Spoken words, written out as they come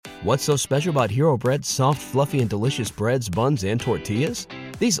What's so special about Hero Bread's soft, fluffy, and delicious breads, buns, and tortillas?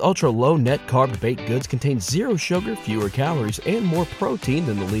 These ultra-low net-carb baked goods contain zero sugar, fewer calories, and more protein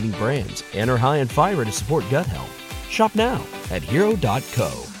than the leading brands, and are high in fiber to support gut health. Shop now at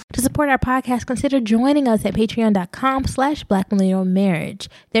hero.co. To support our podcast, consider joining us at patreon.com/blackmillennialmarriage.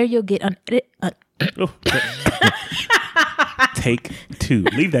 There you'll get Take 2.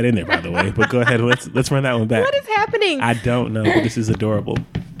 Leave that in there, by the way. But go ahead. Let's run that one back. What is happening? I don't know. But this is adorable.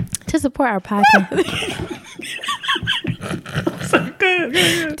 To support our podcast. So good.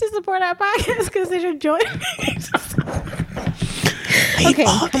 To support our podcast, consider joining us. Okay,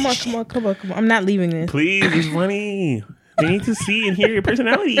 come on. I'm not leaving this. Please, it's funny. We need to see and hear your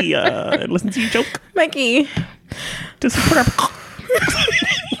personality and listen to you joke. Mikey. To support our...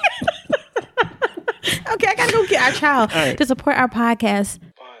 Okay, I gotta go get our child. Right. To support our podcast. 1,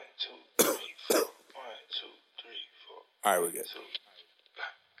 2, 3, 4. 1, 2, 3, 4. All right, we're good.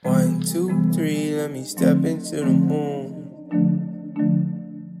 1, 2, 3, let me step into the moon.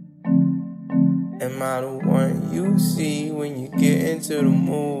 Am I the one you see when you get into the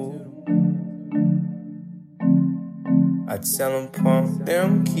mood? I tell them pump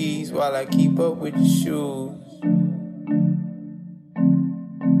them keys while I keep up with your shoes.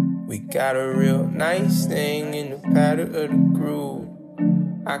 We got a real nice thing in the pattern of the groove.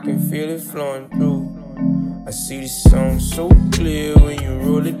 I can feel it flowing through. I see the song so clear when you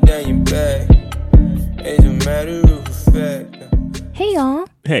roll it down your back. It's a matter of fact. Hey y'all.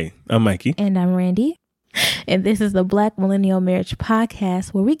 Hey, I'm Mikey. And I'm Randy. And this is the Black Millennial Marriage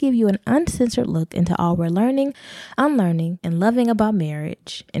Podcast, where we give you an uncensored look into all we're learning, unlearning, and loving about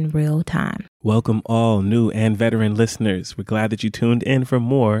marriage in real time. Welcome all new and veteran listeners. We're glad that you tuned in for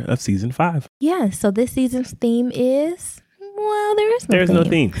more of Season 5. Yeah, so this season's theme is, well, there's no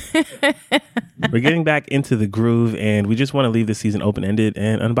theme. We're getting back into the groove, and we just want to leave this season open-ended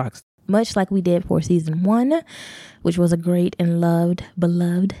and unboxed. Much like we did for Season 1, which was a great and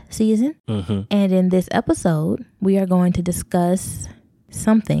beloved season. Mm-hmm. And in this episode, we are going to discuss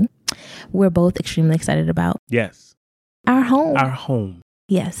something we're both extremely excited about. Yes. Our home. Our home.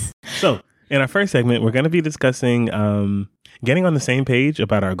 Yes. So, in our first segment, we're going to be discussing getting on the same page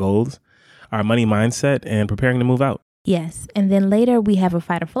about our goals, our money mindset, and preparing to move out. Yes. And then later we have a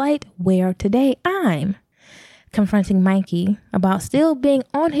fight or flight, where today I'm confronting Mikey about still being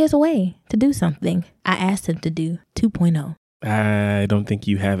on his way to do something I asked him to do 2.0. I don't think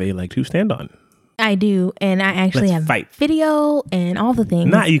you have a to stand on. I do. And I actually Let's have fight. Video and all the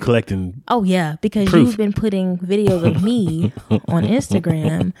things. Not you collecting. Oh, yeah. Because proof. You've been putting videos of me on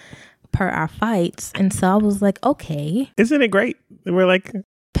Instagram per our fights. And so I was like, okay. Isn't it great? We're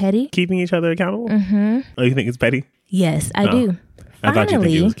petty. keeping each other accountable. Mm-hmm. Oh, you think it's petty? Yes, I do. I thought you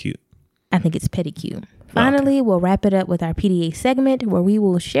think it was cute. I think it's petty cute. Finally, We'll wrap it up with our PDA segment, where we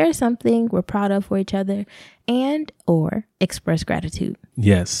will share something we're proud of for each other and or express gratitude.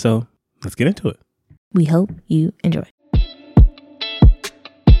 Yes. So let's get into it. We hope you enjoy.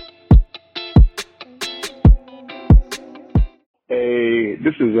 Hey,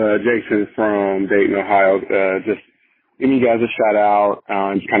 this is Jason from Dayton, Ohio. Just giving you guys a shout out.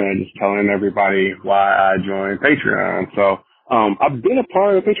 Just telling everybody why I joined Patreon. So I've been a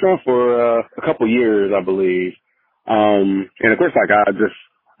part of Patreon for a couple years, I believe. And of course, I just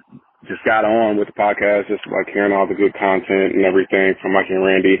got on with the podcast, just hearing all the good content and everything from Mikey and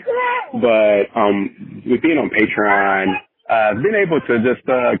Randy. But with being on Patreon, I've been able to just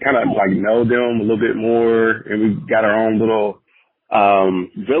know them a little bit more, and we got our own little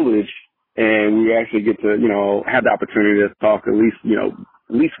village, and we actually get to have the opportunity to talk at least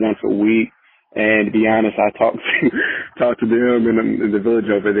once a week. And to be honest, I talk to them in the village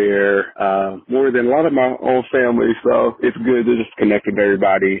over there more than a lot of my own family. So it's good to just connect with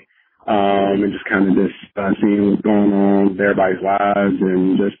everybody and just seeing what's going on in everybody's lives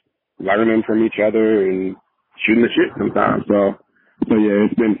and just learning from each other and shooting the shit sometimes. So yeah,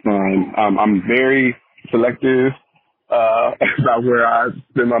 it's been fun. I'm very selective about where I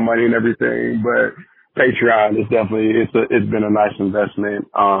spend my money and everything, but Patreon is definitely, it's been a nice investment.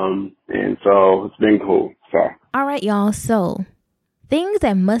 And so it's been cool. So. All right, y'all. So things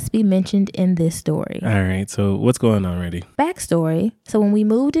that must be mentioned in this story. All right. So what's going on, Randy? Backstory. So when we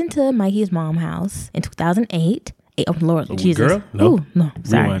moved into Mikey's mom's house in 2008, oh Lord, Jesus. Girl? No. Ooh, no,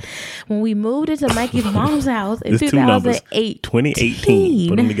 sorry. Rewind. When we moved into Mikey's mom's house in There's 2008, 2018.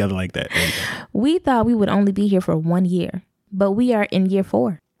 Put them together like that. We thought we would only be here for 1 year, but we are in year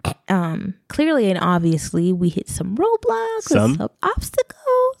 4. Clearly and obviously, we hit some roadblocks, some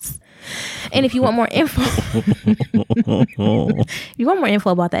obstacles. And if you want more info,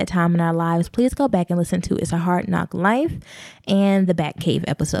 about that time in our lives, please go back and listen to It's a Hard Knock Life and the Batcave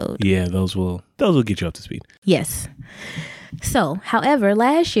episode. Yeah, those will get you up to speed. Yes. So, however,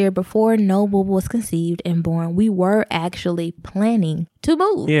 last year before Noble was conceived and born, we were actually planning to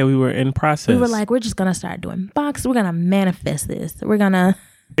move. Yeah, we were in process. We were like, we're just going to start doing boxes. We're going to manifest this.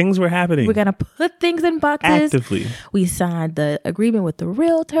 Things were happening. We're going to put things in boxes. Actively. We signed the agreement with the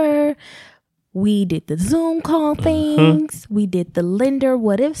realtor. We did the Zoom call things. We did the lender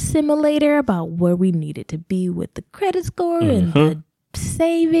what if simulator about where we needed to be with the credit score and the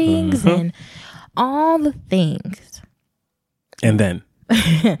savings and all the things. And then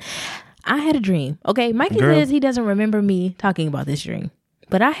I had a dream. Okay, Mikey says he doesn't remember me talking about this dream,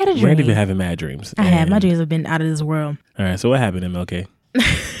 but I had a dream. Randy been having mad dreams. My dreams have been out of this world. All right, so what happened, MLK?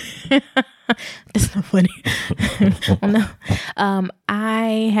 That's not funny. Oh, no.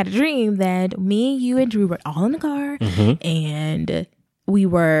 I had a dream that me, you, and Drew were all in the car, and we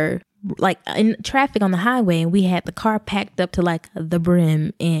were like in traffic on the highway, and we had the car packed up to like the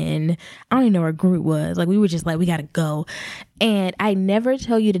brim, and I don't even know where Groot was. Like, we were just like, we gotta go. And I never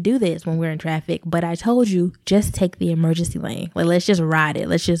tell you to do this when we're in traffic, but I told you, just take the emergency lane. Like, let's just ride it.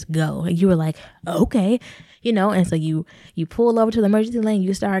 Let's just go. And you were like, okay. And so you pull over to the emergency lane,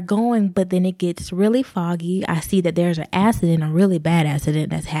 you start going, but then it gets really foggy. I see that there's an accident, a really bad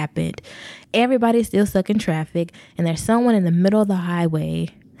accident that's happened. Everybody's still stuck in traffic, and there's someone in the middle of the highway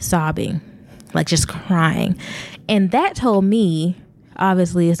sobbing, like just crying. And that told me,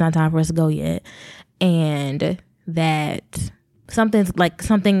 obviously, it's not time for us to go yet, and that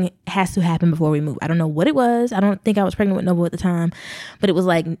something has to happen before we move. I don't know what it was. I don't think I was pregnant with Noble at the time, but it was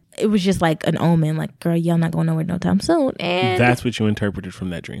just like an omen, like, girl, y'all not going nowhere no time soon. And that's what you interpreted from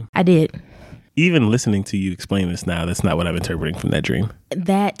that dream. I did. Even listening to you explain this now, that's not what I'm interpreting from that dream.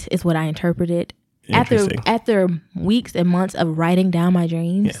 That is what I interpreted after weeks and months of writing down my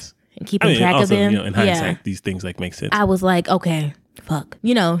dreams. Yes. And keeping track also, of them. In hindsight, these things like make sense. I was like, okay, fuck,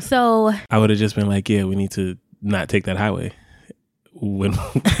 so I would have just been like, yeah, we need to not take that highway when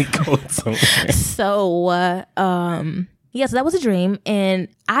we go somewhere. So that was a dream, and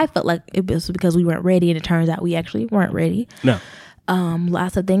I felt like it was because we weren't ready, and it turns out we actually weren't ready. No.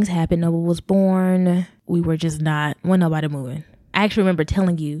 Lots of things happened. Noble was born. We were just not, nobody moving. I actually remember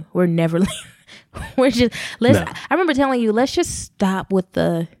telling you, we're never leaving. I remember telling you, let's just stop with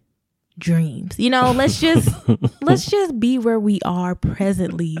the dreams. Let's just be where we are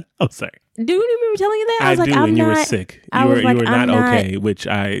presently. Oh, sorry. Do you remember telling you that? I was like, and you were sick. You were not okay, which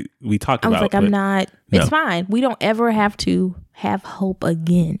we talked about. I was like, I'm not. It's fine. We don't ever have to have hope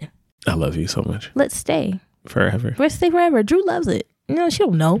again. I love you so much. Let's stay forever. Let's stay forever. Drew loves it. She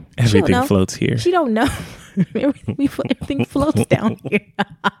don't know. Everything floats here. She don't know. Everything floats down here.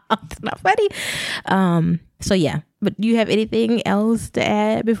 It's not funny. So yeah. But do you have anything else to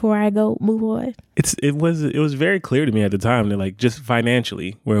add before I move on? It was very clear to me at the time that, like, just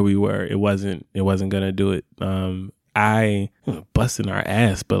financially where we were, it wasn't gonna do it. I busting our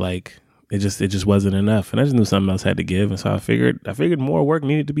ass, but like it just wasn't enough, and I just knew something else had to give, and so I figured more work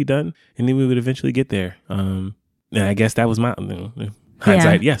needed to be done, and then we would eventually get there. And I guess that was my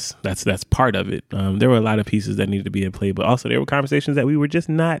hindsight. Yeah. Yes, that's part of it. There were a lot of pieces that needed to be in play, but also there were conversations that we were just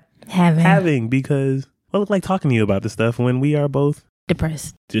not having because. Well, it's like talking to you about this stuff when we are both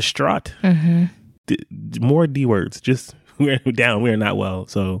depressed, distraught, more D words. Just we're down. We're not well.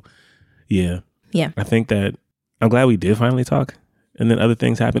 So, yeah. I think that I'm glad we did finally talk, and then other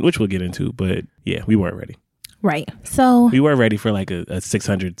things happened, which we'll get into. But yeah, we weren't ready. Right. So we weren't ready for like a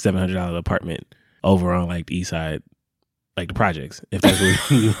 $600, $700 apartment over on like the east side, like the projects. If that's where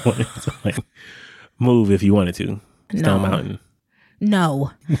you wanted to like move, if you wanted to, Stone Mountain.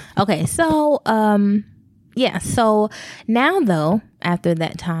 No. Okay. So, yeah. So now though, after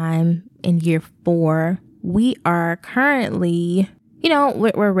that time in year 4, we are currently,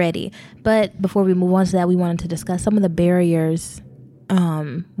 we're ready. But before we move on to that, we wanted to discuss some of the barriers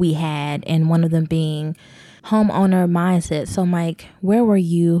we had, and one of them being homeowner mindset. So Mike, where were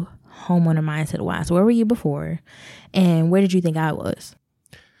you homeowner mindset wise? Where were you before, and where did you think I was?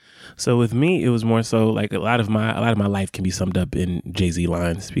 So with me, it was more so like a lot of my life can be summed up in Jay-Z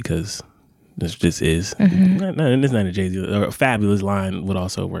lines, because this just is. It's not a Jay-Z or a Fabulous line would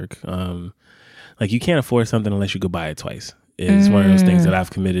also work. Like, you can't afford something unless you go buy it twice. It's one of those things that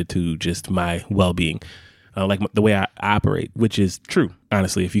I've committed to just my well-being, like the way I operate, which is true.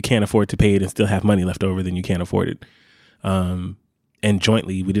 Honestly, if you can't afford to pay it and still have money left over, then you can't afford it. And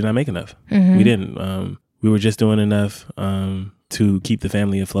jointly, we did not make enough. We didn't. We were just doing enough to keep the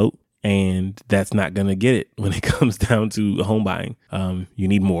family afloat. And that's not going to get it when it comes down to home buying. You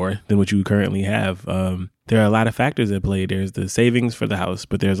need more than what you currently have. There are a lot of factors at play. There's the savings for the house,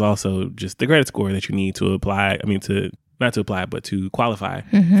 but there's also just the credit score that you need to apply. I mean, not to apply, but to qualify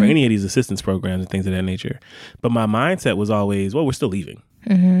for any of these assistance programs and things of that nature. But my mindset was always, well, we're still leaving.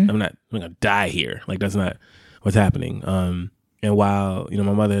 I'm not going to die here. Like, that's not what's happening. And while,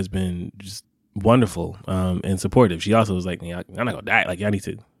 my mother has been just wonderful and supportive, she also was like, I'm not going to die. Like, y'all need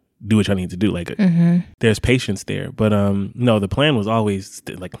to do what y'all need to do. Like, there's patience there. But no, the plan was always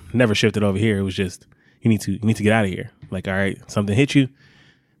like never shifted over here. It was just, you need to get out of here. Like, all right, something hit you.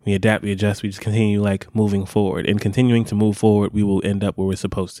 We adapt, we adjust, we just continue like moving forward, and continuing to move forward, we will end up where we're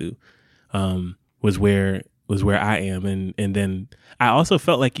supposed to. Was where I am. And then I also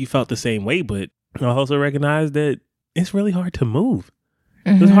felt like you felt the same way, but I also recognized that it's really hard to move.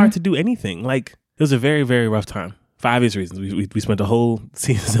 It was hard to do anything. Like, it was a very, very rough time for obvious reasons. We spent a whole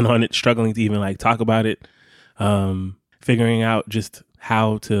season on it, struggling to even like talk about it, figuring out just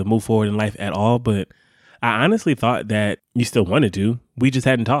how to move forward in life at all. But I honestly thought that you still wanted to. We just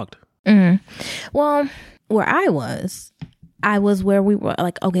hadn't talked. Well, where I was where we were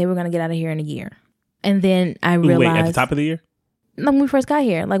like, okay, we're going to get out of here in a year. And then I realized... Wait, at the top of the year? When we first got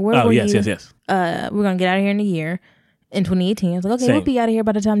here. Like, where were yes, you? yes. We're going to get out of here in a year. In 2018, I was like, okay, we'll be out of here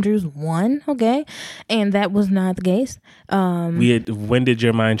by the time Drew's 1. Okay. And that was not the case. When did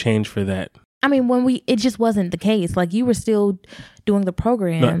your mind change for that? I mean, it just wasn't the case. Like, you were still doing the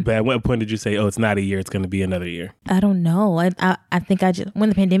program. No, but at what point did you say, oh, it's not a year, it's going to be another year? I don't know. I think when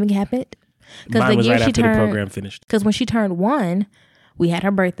the pandemic happened. Mine was right after the program finished. Because when she turned 1, we had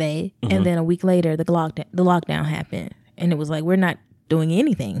her birthday. And then a week later, the lockdown happened. And it was like, we're not doing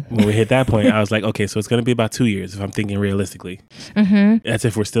anything. When we hit that point, I was like, okay, so it's going to be about 2 years if I'm thinking realistically. That's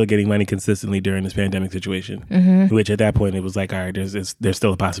if we're still getting money consistently during this pandemic situation, which at that point it was like, all right, there's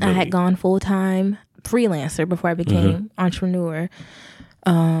still a possibility. I had gone full-time freelancer before I became entrepreneur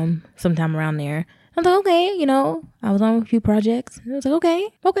sometime around there. I was like, okay, I was on a few projects. I was like,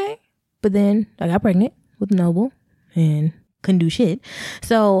 okay. But then I got pregnant with Noble and couldn't do shit.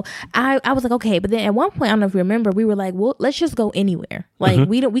 So I was like, okay. But then at one point, I don't know if you remember, we were like, well, let's just go anywhere. Like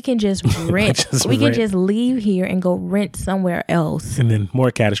we can just rent. Can just leave here and go rent somewhere else. And then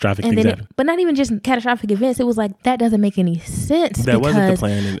more catastrophic things happen. But not even just catastrophic events. It was like, that doesn't make any sense. That wasn't the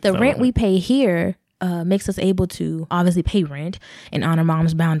plan. The rent we pay here makes us able to obviously pay rent and honor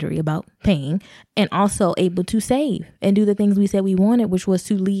mom's boundary about paying, and also able to save and do the things we said we wanted, which was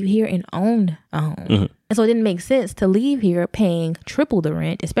to leave here and own a home. And so it didn't make sense to leave here paying triple the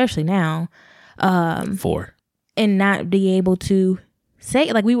rent, especially now, 4, and not be able to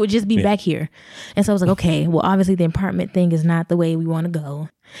say, like, we would just be back here. And so I was like, okay, well, obviously the apartment thing is not the way we want to go.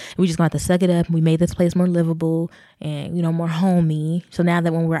 We just got to suck it up. We made this place more livable and, more homey. So now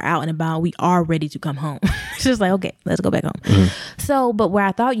that when we're out and about, we are ready to come home. It's just like, okay, let's go back home. So, but where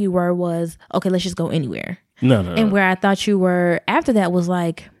I thought you were was, okay, let's just go anywhere. No. And where I thought you were after that was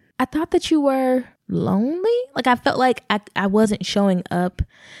like, I thought that you were lonely. Like, I felt like I wasn't showing up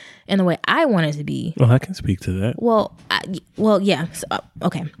in the way I wanted to be. Well, I can speak to that. Well, yeah. So,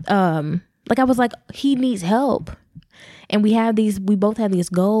 okay. Like, I was like, he needs help. And we both had these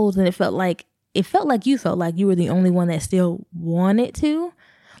goals, and it felt like you felt like you were the only one that still wanted to,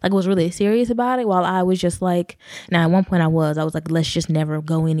 like, was really serious about it, while I was just like, now at one point I was like, let's just never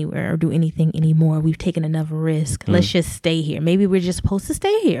go anywhere or do anything anymore. We've taken enough risk. Let's just stay here. Maybe we're just supposed to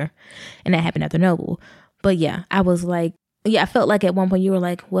stay here. And that happened after Noble. But yeah, I was like, I felt like at one point you were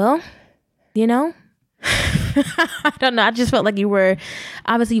like, well, I don't know. I just felt like you were,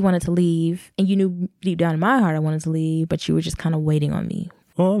 obviously you wanted to leave, and you knew deep down in my heart I wanted to leave, but you were just kind of waiting on me.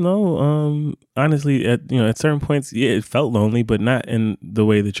 Well, no. Honestly, at certain points, yeah, it felt lonely, but not in the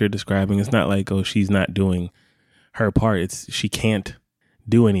way that you're describing. It's not like, oh, she's not doing her part. It's she can't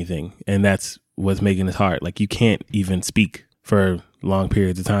do anything, and that's what's making it hard. Like, you can't even speak for long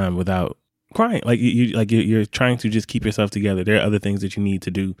periods of time without crying. Like, you're trying to just keep yourself together. There are other things that you need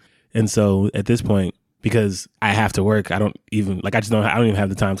to do, and so at this point, because I have to work, I don't even have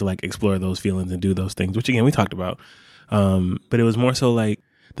the time to like explore those feelings and do those things, which again we talked about. But it was more so like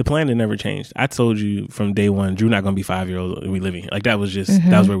the plan had never changed. I told you from day one, Drew not going to be 5-year-old and we living here. Like, that was just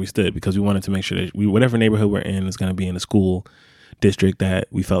that was where we stood, because we wanted to make sure that whatever neighborhood we're in is going to be in a school district that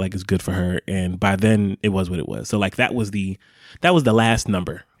we felt like is good for her. And by then it was what it was. So like that was the last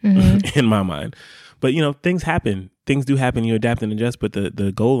number in my mind. But things happen. Things do happen. You adapt and adjust, but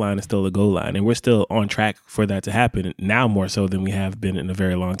the goal line is still the goal line, and we're still on track for that to happen now, more so than we have been in a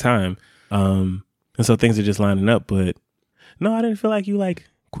very long time. And so things are just lining up. But no, I didn't feel like you like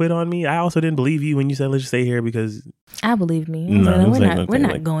quit on me. I also didn't believe you when you said let's just stay here because I believed me. We're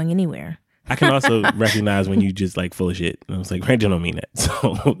not going anywhere. I can also recognize when you just like full of shit. And I was like, Randy, don't mean that.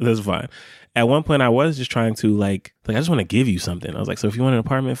 So that's fine. At one point I was just trying to like I just want to give you something. I was like, so if you want an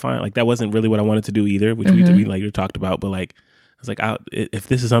apartment, fine. Like that wasn't really what I wanted to do either, which we like you talked about. But like, I was like, if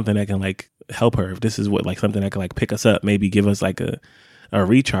this is something that can like help her, if this is what like something that can like pick us up, maybe give us like a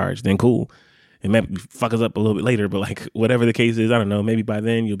recharge, then cool. It might fuck us up a little bit later, but like whatever the case is, I don't know. Maybe by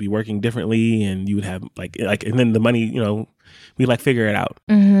then you'll be working differently, and you would have like, and then the money, you know, we like figure it out.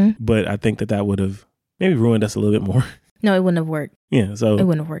 But I think that would have maybe ruined us a little bit more. No, it wouldn't have worked. Yeah, so it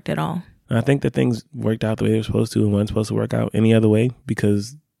wouldn't have worked at all. I think that things worked out the way they were supposed to, and weren't supposed to work out any other way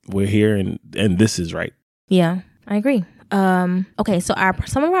because we're here, and this is right. Yeah, I agree. Okay, so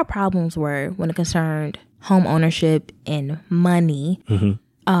some of our problems were when it concerned home ownership and money.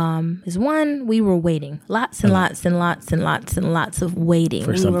 Is one, we were waiting lots and lots and lots and lots and lots of waiting.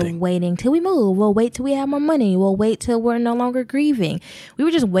 We were waiting till we move. We'll wait till we have more money. We'll wait till we're no longer grieving. We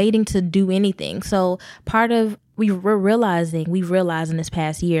were just waiting to do anything. So part of we've realized in this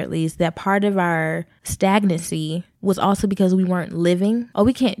past year at least that part of our stagnancy was also because we weren't living. Oh,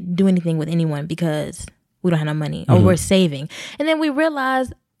 we can't do anything with anyone because we don't have no money or we're saving. And then we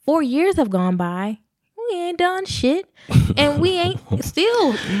realized 4 years have gone by. We ain't done shit, and we ain't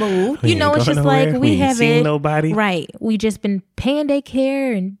still moved. You know, it's just like we haven't seen nobody. Right. We just been paying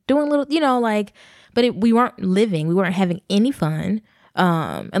daycare and doing little, you know, like, but we weren't living. We weren't having any fun.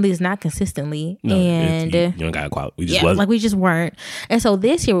 At least not consistently. No, and you don't got quality. We just wasn't. Like we just weren't. And so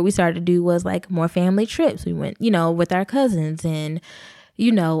this year, what we started to do was like more family trips. We went, you know, with our cousins and.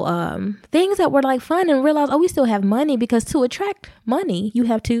 You know, things that were like fun and realize, we still have money because to attract money, you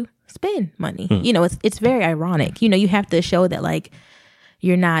have to spend money. You know, it's very ironic. You know, you have to show that like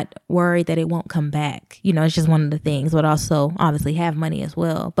you're not worried that it won't come back. You know, it's just one of the things, but also obviously have money as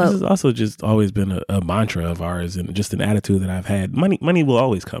well. But this has also just always been a mantra of ours and just an attitude that I've had. Money will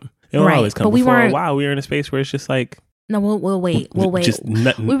always come. It will always come. But for a while, we were in a space where it's just like, no, we'll wait. Just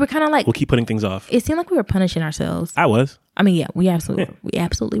nothing. We were kind of like, we'll keep putting things off. It seemed like we were punishing ourselves. I was. I mean, yeah, we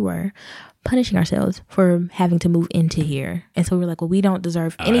absolutely were punishing ourselves for having to move into here. And so we were like, well, we don't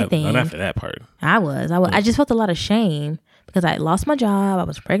deserve anything. Not after that part. I just felt a lot of shame because I lost my job. I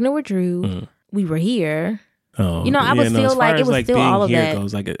was pregnant with Drew. We were here. Oh, you know, I was still like, it was still all of that.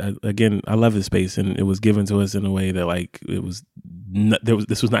 Goes, like, again, I love this space, and it was given to us in a way that like it was.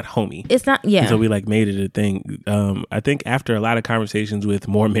 This was not homey. It's not. Yeah. And so we like made it a thing. I think after a lot of conversations with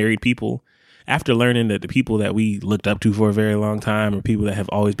more married people, after learning that the people that we looked up to for a very long time or people that have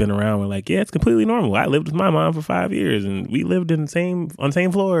always been around were like, yeah, it's completely normal. I lived with my mom for 5 years, and we lived on the same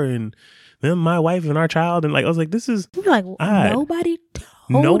floor, and then my wife and our child, and like I was like, this is like odd. Nobody.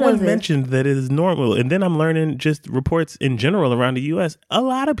 No one mentioned that it is normal. And then I'm learning just reports in general around the U.S. A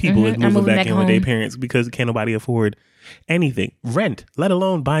lot of people is moving back in with their parents because can't nobody afford anything, rent, let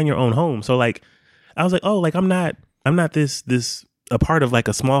alone buying your own home. So like, I was like, oh, like I'm not this a part of like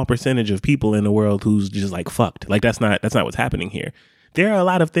a small percentage of people in the world who's just like fucked. Like that's not what's happening here. There are a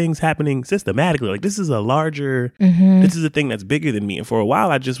lot of things happening systematically. Like this is a larger, this is a thing that's bigger than me. And for a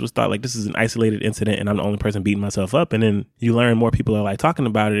while, I just was thought like this is an isolated incident and I'm the only person beating myself up. And then you learn more people are like talking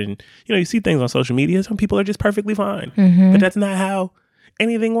about it. And, you know, you see things on social media. Some people are just perfectly fine. But that's not how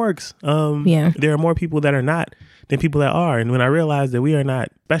anything works. There are more people that are not than people that are. And when I realized that we are not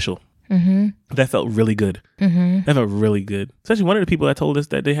special, that felt really good. That felt really good. Especially one of the people that told us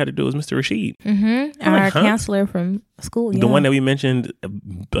that they had to do was Mr. Rashid. Our counselor from school. The one that we mentioned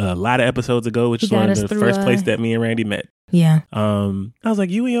a lot of episodes ago, which is one of the first place that me and Randy met. Yeah. I was like,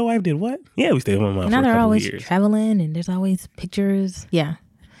 you and your wife did what? Yeah, we stayed with my mom for a couple of years. Now they're always traveling and there's always pictures. Yeah.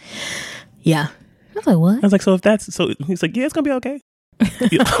 Yeah. I was like, what? I was like, so if that's, so he's like, yeah, it's going to be okay.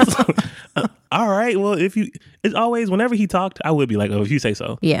 All right. Well, it's always, whenever he talked, I would be like, oh, if you say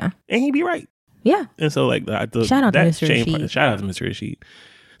so. Yeah. And he'd be right. Yeah. And so like, shout out to Mr. Rashid. Shout out to Mr. Rashid.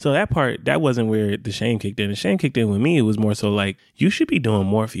 So that part, that wasn't where the shame kicked in. The shame kicked in with me. It was more so like, you should be doing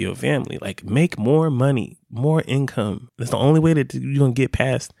more for your family. Like make more money, more income. That's the only way that you're going to get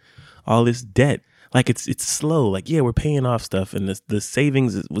past all this debt. Like it's slow. Like, yeah, we're paying off stuff. And the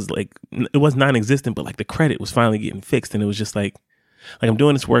savings was like, it was non-existent, but like the credit was finally getting fixed. And it was just like I'm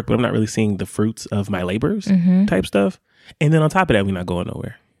doing this work, but I'm not really seeing the fruits of my labors type stuff. And then on top of that, we're not going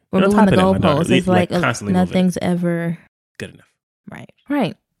nowhere. We're moving the goalposts. It's like nothing's ever good enough.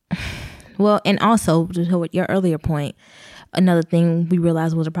 Right. Well, and also to your earlier point, another thing we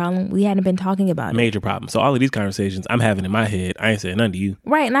realized was a problem. We hadn't been talking about Major problem. So all of these conversations I'm having in my head, I ain't saying none to you.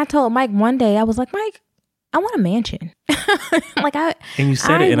 Right. And I told Mike one day, I was like, Mike, I want a mansion. And you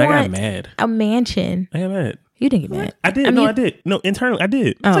said it and I got mad. A mansion. I got mad. You didn't get mad. I did. I did. No, internally, I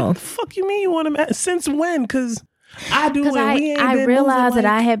did. I was like, Oh. what the fuck you mean you want to mad? Since when? Because I do. Because I realized that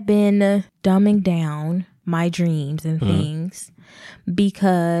I had been dumbing down my dreams and things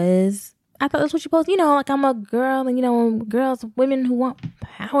because I thought that's what you're supposed to, like I'm a girl and, women who want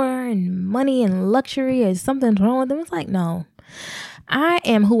power and money and luxury or something's wrong with them. It's like, no, I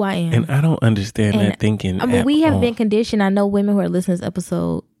am who I am. And I don't understand that thinking. I mean, we have been conditioned. I know women who are listening to this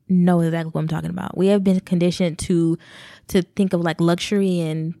episode know exactly what I'm talking about. We have been conditioned to think of like luxury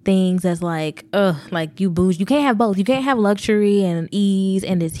and things as like you bougie. You can't have both. You can't have luxury and ease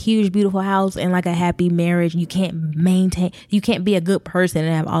and this huge beautiful house and like a happy marriage. You can't be a good person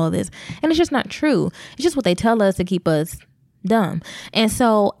and have all of this. And it's just not true. It's just what they tell us to keep us dumb. And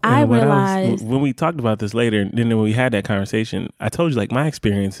so I realized when we talked about this later, and then when we had that conversation, I told you like my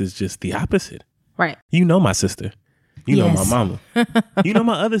experience is just the opposite. Right. You know my sister. You know my mama. You know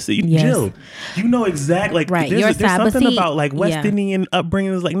my other sister. Jill. You know exactly. Like, right. There's something about like West Indian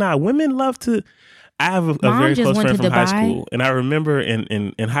upbringing is like, nah, women love to. I have a very close friend from high school, and I remember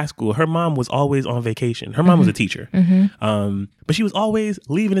in high school, her mom was always on vacation. Her mom was a teacher, but she was always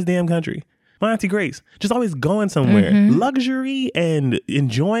leaving this damn country. My Auntie Grace, just always going somewhere. Luxury and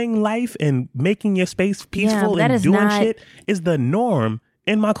enjoying life and making your space peaceful and doing shit is the norm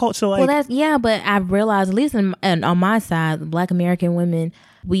in my culture. So like, well, but I've realized, at least on my side, Black American women,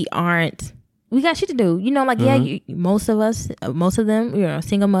 we got shit to do. Most of them,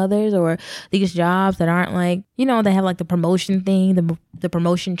 single mothers or these jobs that aren't like, they have like the promotion thing, the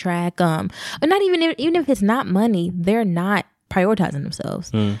promotion track. Or not even if it's not money, they're not prioritizing themselves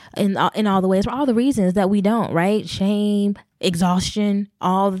in all the ways, for all the reasons that we don't, right? Shame, exhaustion,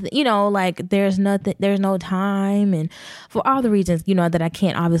 all the, there's no time, and for all the reasons, that I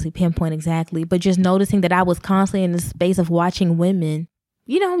can't obviously pinpoint exactly, but just noticing that I was constantly in the space of watching women,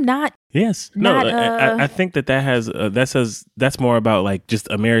 not. Yes. No, I think that has, that's more about like just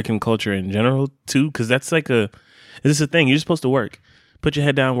American culture in general too. Cause that's like this is a thing. You're supposed to work, put your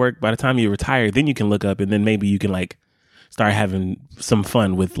head down, work. By the time you retire, then you can look up and then maybe you can like start having some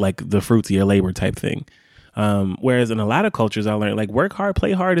fun with like the fruits of your labor type thing. Whereas in a lot of cultures, I learned like work hard,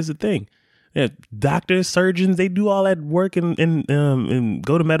 play hard is a thing. Yeah, doctors, surgeons, they do all that work and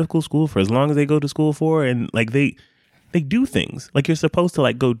go to medical school for as long as they go to school for, and like they do things like you're supposed to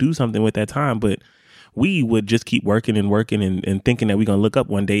like go do something with that time. But we would just keep working and thinking that we're gonna look up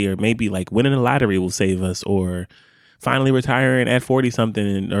one day, or maybe like winning the lottery will save us, or finally retiring at 40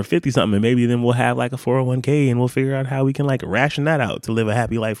 something or 50 something, and maybe then we'll have like a 401k and we'll figure out how we can like ration that out to live a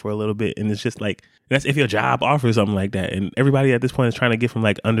happy life for a little bit. And it's just like, that's if your job offers something like that. And everybody at this point is trying to get from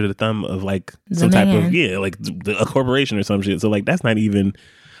like under the thumb of like some type of, like a corporation or some shit. So like, that's not even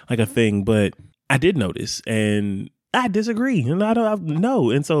like a thing. But I did notice, and I disagree. And I don't know.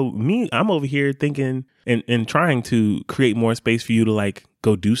 And so I'm over here thinking and trying to create more space for you to like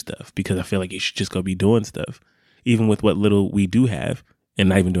go do stuff, because I feel like you should just go be doing stuff, even with what little we do have, and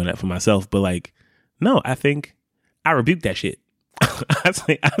not even doing that for myself. But like, no, I think I rebuke that shit. I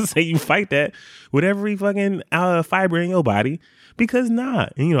say you fight that with every fucking fiber in your body, because and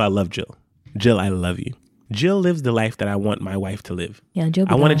I love Jill. Jill, I love you. Jill lives the life that I want my wife to live. Yeah, Jill.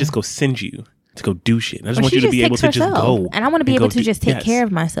 I want to just go send you to go do shit. I just want you to be able to just go. And I want to be able to just take care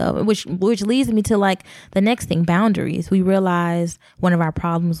of myself, which leads me to like the next thing, boundaries. We realized one of our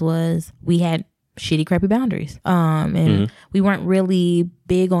problems was we had shitty, crappy boundaries. And we weren't really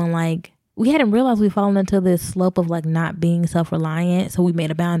big on like, we hadn't realized we'd fallen into this slope of like not being self-reliant. So we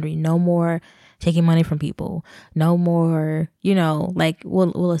made a boundary. No more taking money from people. No more, like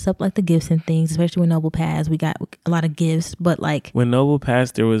we'll accept like the gifts and things, especially when Noble passed. We got a lot of gifts, but like when Noble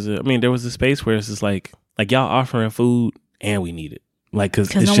passed, there was a space where it's just like y'all offering food and we need it. Like,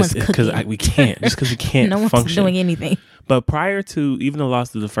 cause it's just, cause we can't, just cause we can't no function. one's doing anything. But prior to even the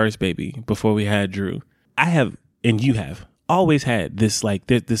loss of the first baby, before we had Drew, I have, and you have always had this, like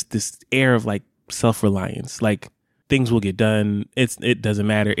this air of like self-reliance, like things will get done. It doesn't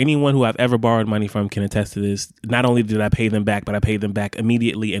matter. Anyone who I've ever borrowed money from can attest to this. Not only did I pay them back, but I paid them back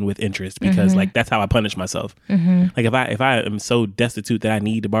immediately and with interest, because like that's how I punish myself. Like if I am so destitute that I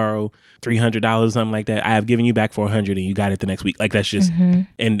need to borrow $300 or something like that, I have given you back $400 and you got it the next week. Like that's just and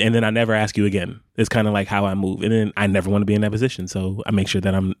then I never ask you again. It's kind of like how I move. And then I never want to be in that position, so I make sure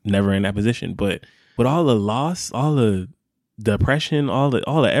that I'm never in that position. But with all the loss, all the depression, all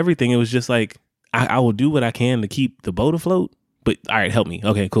the everything, it was just like I will do what I can to keep the boat afloat. But all right, help me.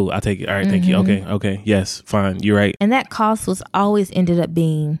 Okay, cool. I'll take it. All right, thank you. Okay, yes, fine. You're right. And that cost was always ended up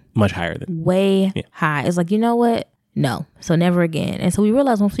being much higher than way high. It's like, you know what? No. So never again. And so we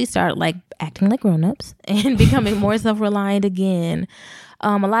realized once we started like acting like grown-ups and becoming more self-reliant again,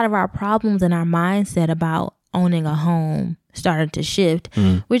 a lot of our problems and our mindset about owning a home started to shift,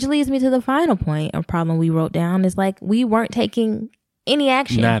 which leads me to the final point or problem we wrote down is like we weren't taking any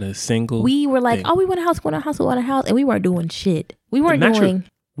action. Not a single We were like, thing. oh, we want a house, and we weren't doing shit. We weren't doing...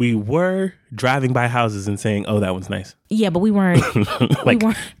 We were driving by houses and saying, "Oh, that one's nice." Yeah, but we weren't... Like we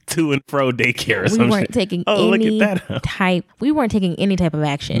weren't, to and fro daycare or we some weren't shit. taking Oh, look any at that. type... We weren't taking any type of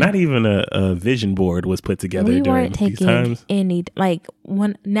action. Not even a vision board was put together We during weren't these taking times. any... Like,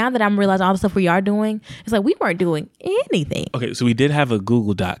 now that I'm realizing all the stuff we are doing, it's like we weren't doing anything. Okay, so we did have a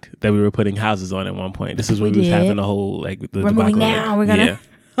Google Doc that we were putting houses on at one point. This is when we was did. having the whole like the We're moving debacle. now. We're gonna... Yeah.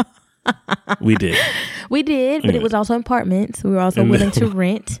 We did. We did, but Yeah. it was also apartments. We were also And willing then- to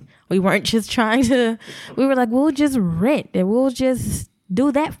rent. We weren't just trying to... We were like, we'll just rent and we'll just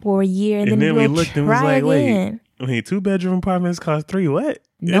do that for a year and, And then we'll we looked and was try like, again. wait, 2-bedroom apartments cost 3 what?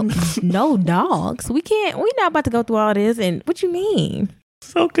 No, no dogs. We're not about to go through all this. And what you mean?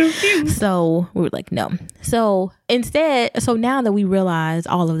 So confused. So we were like, no. So instead, so now that we realize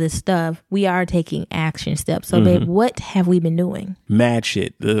all of this stuff, we are taking action steps. So babe, what have we been doing? Mad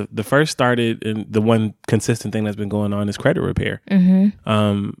shit. The first started, and the one consistent thing that's been going on is credit repair.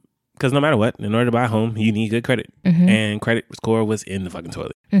 Because no matter what, in order to buy a home, you need good credit. And credit score was in the fucking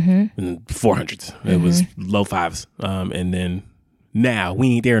toilet. In the 400s. It was low 5s. And then now we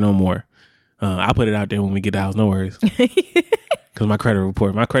ain't there no more. I'll put it out there when we get the house. No worries. Because my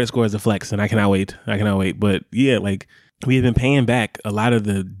credit score is a flex, and I cannot wait. But yeah, like we have been paying back a lot of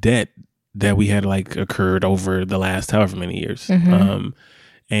the debt that we had like occurred over the last however many years.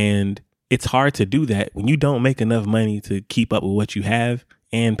 And it's hard to do that when you don't make enough money to keep up with what you have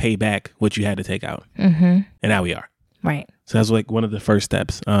and pay back what you had to take out. And now we are. Right. So that's like one of the first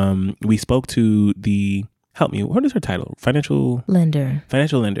steps. We spoke to help me, what is her title? Financial lender.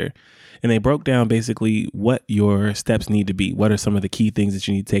 And they broke down basically what your steps need to be. What are some of the key things that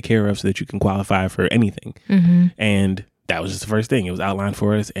you need to take care of so that you can qualify for anything? And that was just the first thing. It was outlined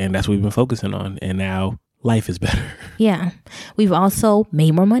for us, and that's what we've been focusing on. And now life is better. Yeah. We've also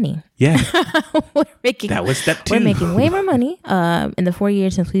made more money. Yeah. That was step 2. We're making way more money in the 4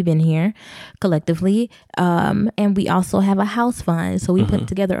 years since we've been here collectively. And we also have a house fund. So we put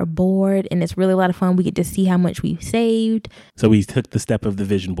together a board, and it's really a lot of fun. We get to see how much we've saved. So we took the step of the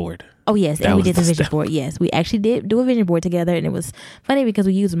vision board. Oh, yes. That And we was did the the vision step. board. Yes. We actually did do a vision board together. And it was funny because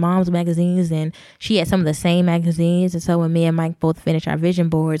we used Mom's magazines, and she had some of the same magazines. And so when me and Mike both finished our vision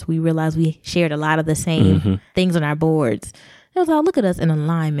boards, we realized we shared a lot of the same things on our boards. It was all, look at us in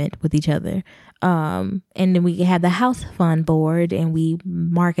alignment with each other. And then we had the house fund board, and we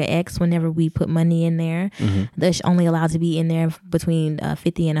mark an X whenever we put money in there. That's only allowed to be in there between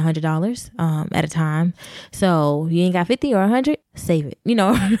 $50 and $100 at a time. So you ain't got 50 or 100, save it. Do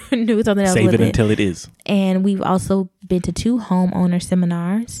something else Save with it until it is. And we've also been to 2 homeowner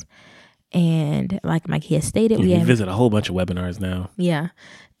seminars. And like Mike has stated, We we have visit a whole bunch of webinars now. yeah.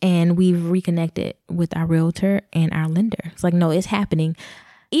 And we've reconnected with our realtor and our lender. It's like, no, it's happening.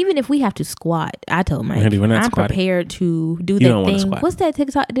 Even if we have to squat, I told Mike, Randy, we're not I'm squatting. prepared to do You that don't wanna thing. squat. What's that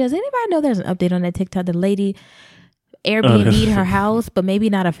TikTok? Does anybody know there's an update on that TikTok? The lady Airbnb'd her house, but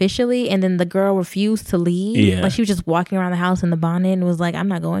maybe not officially. And then the girl refused to leave. Yeah. Like she was just walking around the house in the bonnet and was like, I'm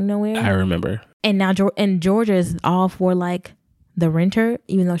not going nowhere. I remember. And now Georgia is all for like the renter,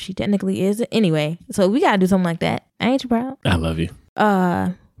 even though she technically isn't. Anyway, so we got to do something like that. I ain't too proud. I love you.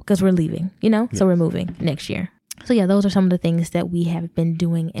 Because we're leaving, so we're moving next year. So yeah, those are some of the things that we have been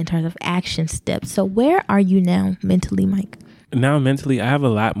doing in terms of action steps. So where are you now mentally, Mike? Now mentally, I have a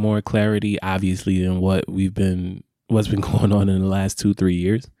lot more clarity, obviously, than what's been going on in the last 2-3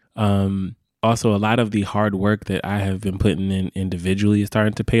 years. Also, a lot of the hard work that I have been putting in individually is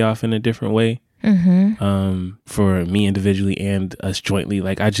starting to pay off in a different way. For me individually and us jointly.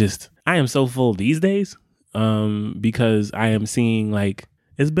 Like I am so full these days because I am seeing like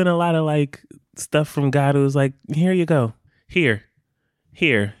it's been a lot of like stuff from God who was like, here you go. Here's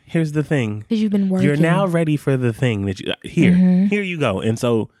the thing. Because you've been working. You're now ready for the thing that here you go. And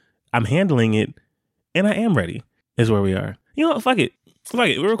so I'm handling it and I am ready is where we are. You know what? Fuck it.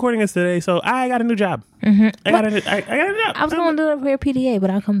 We're recording this today. So I got a new job. I got a new job. I was going to do it for your PDA, but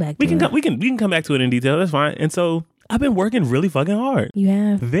I'll come back to it. We can come back to it in detail. That's fine. And so I've been working really fucking hard. You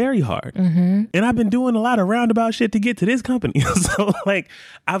have? Very hard. And I've been doing a lot of roundabout shit to get to this company. So like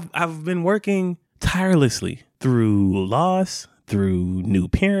I've been working tirelessly through loss, through new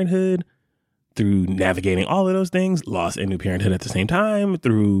parenthood, through navigating all of those things, loss and new parenthood at the same time,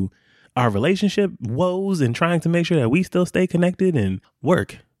 through our relationship woes and trying to make sure that we still stay connected, and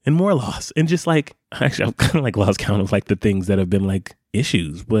work and more loss. And just like, actually, I'm kind of like lost count of like the things that have been like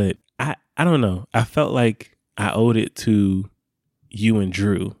issues, but I don't know. I felt like I owed it to you and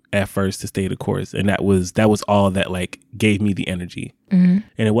Drew at first to stay the course. And that was all that like gave me the energy. And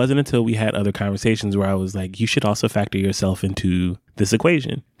it wasn't until we had other conversations where I was like, you should also factor yourself into this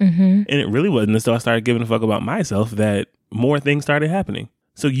equation. And it really wasn't until I started giving a fuck about myself that more things started happening.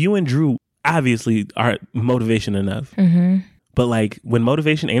 So you and Drew obviously are motivation enough. But like when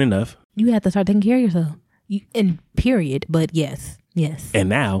motivation ain't enough, you have to start taking care of yourself. And period. But yes. And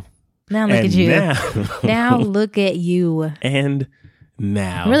now look at you. Now look at you. And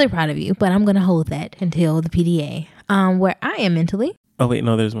now. I'm really proud of you, but I'm going to hold that until the PDA. Where I am mentally. Oh, wait,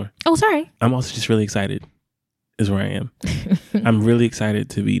 no, there's more. Oh, sorry. I'm also just really excited is where I am. I'm really excited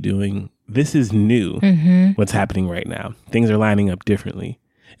to be doing, this is new, what's happening right now. Things are lining up differently.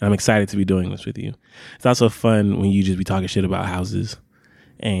 And I'm excited to be doing this with you. It's also fun when you just be talking shit about houses.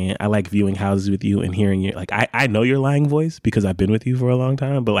 And I like viewing houses with you and hearing your, like, I know your lying voice because I've been with you for a long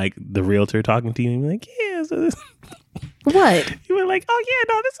time, but like the realtor talking to you and be like, yeah, so this. What? You were like, oh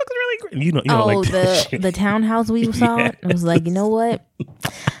yeah, no, this looks really great. You don't like the townhouse we saw. Yeah. I was like, you know what?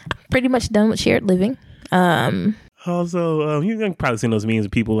 Pretty much done with shared living. Also, you've probably seen those memes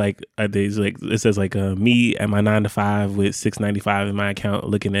of people like it says like me at my 9-to-5 with $695 in my account,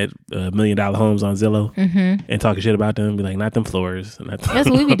 looking at $1 million homes on Zillow and talking shit about them. And be like, not them floors. That's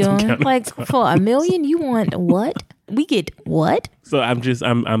what we be doing. Like for $1 million, you want what? We get what? So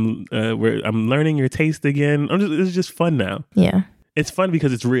I'm learning your taste again. It's just fun now. Yeah, it's fun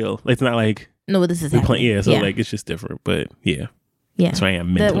because it's real. It's not like no, this is happening. Yeah, so like it's just different. But yeah. Yeah, that's where I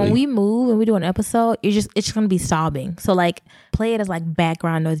am mentally. When we move and we do an episode, it's just gonna be sobbing. So like, play it as like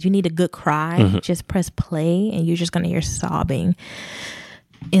background noise. You need a good cry. Just press play, and you're just gonna hear sobbing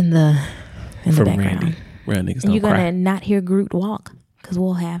in the background. Randy, and you're gonna not hear Groot walk because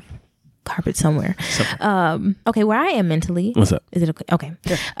we'll have carpet somewhere. Okay, where I am mentally. What's up? Is it okay? Okay.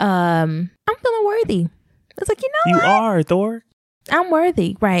 Sure. I'm feeling worthy. It's like you are Thor. I'm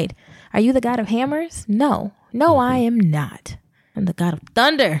worthy, right? Are you the god of hammers? No, I am not. I'm the god of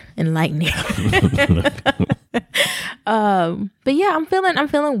thunder and lightning. But yeah, I'm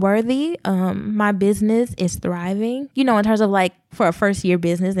feeling worthy. My business is thriving. You know, in terms of like for a first year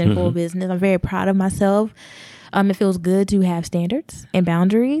business and full business, I'm very proud of myself. It feels good to have standards and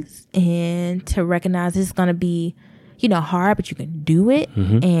boundaries and to recognize it's going to be, you know, hard, but you can do it.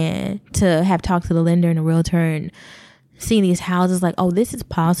 And to have talked to the lender and the realtor and seeing these houses like, oh, this is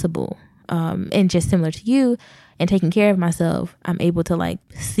possible. And just similar to you and taking care of myself, I'm able to like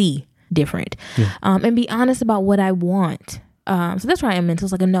see different and be honest about what I want. So that's where I am mentally.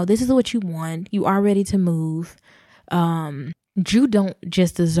 It's like, no, this is what you want. You are ready to move. Drew don't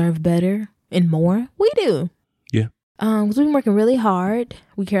just deserve better and more. We do. Yeah. Because we've been working really hard.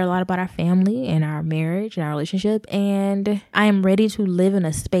 We care a lot about our family and our marriage and our relationship. And I am ready to live in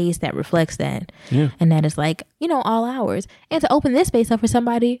a space that reflects that. Yeah. And that is like, you know, all hours. And to open this space up for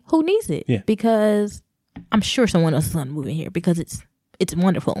somebody who needs it. Yeah. Because I'm sure someone else is going to move in here because it's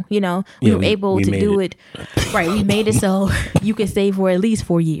wonderful. You know, we were able to do it. Right. We made it so you can save for at least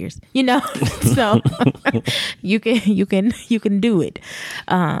 4 years, you know, so you can do it.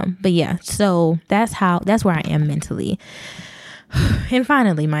 But yeah, so that's where I am mentally. And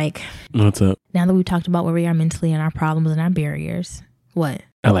finally, Mike, what's up? Now that we've talked about where we are mentally and our problems and our barriers, what?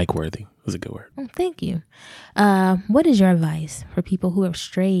 I like worthy. It was a good word. Oh, thank you. What is your advice for people who have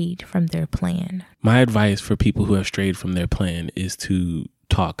strayed from their plan? My advice for people who have strayed from their plan is to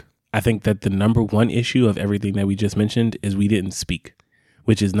talk. I think that the number one issue of everything that we just mentioned is we didn't speak,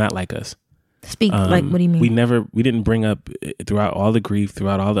 which is not like us. Speak, like, what do you mean? We didn't bring up throughout all the grief,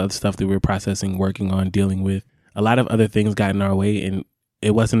 throughout all the other stuff that we were processing, working on, dealing with. A lot of other things got in our way. And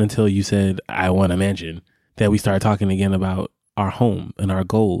it wasn't until you said, I want a mansion, that we started talking again about our home and our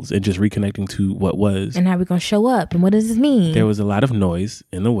goals and just reconnecting to what was. And how we're going to show up and what does this mean? There was a lot of noise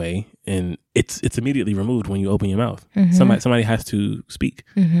in the way and it's immediately removed when you open your mouth. Somebody has to speak.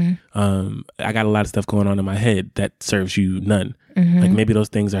 I got a lot of stuff going on in my head that serves you none. Like maybe those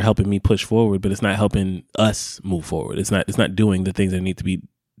things are helping me push forward, but it's not helping us move forward. It's not doing the things that need to be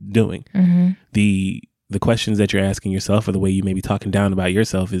doing. The questions that you're asking yourself or the way you may be talking down about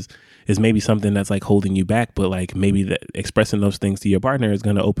yourself is maybe something that's like holding you back, but like maybe that expressing those things to your partner is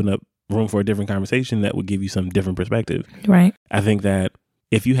going to open up room for a different conversation that would give you some different perspective. Right. I think that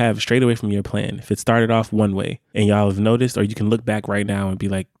if you have strayed away from your plan, if it started off one way and y'all have noticed, or you can look back right now and be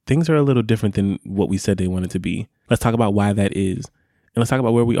like, things are a little different than what we said they wanted to be. Let's talk about why that is. And let's talk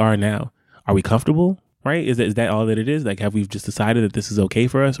about where we are now. Are we comfortable? Right? Is that all that it is? Like, have we just decided that this is okay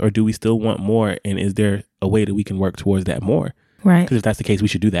for us, or do we still want more? And is there a way that we can work towards that more? Right. Because if that's the case, we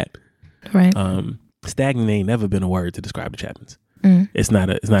should do that. Right. Stagnant ain't never been a word to describe the Chapmans. It's not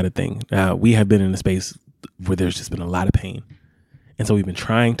a thing. We have been in a space where there's just been a lot of pain. And so we've been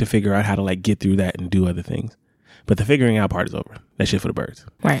trying to figure out how to like get through that and do other things. But the figuring out part is over. That shit for the birds.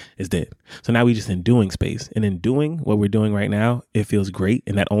 Right. It's dead. So now we just in doing space. And in doing what we're doing right now, it feels great.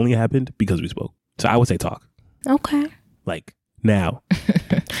 And that only happened because we spoke. So I would say talk. Okay. Like now.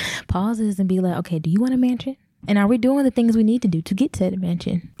 Pauses and be like, okay, do you want a mansion? And are we doing the things we need to do to get to the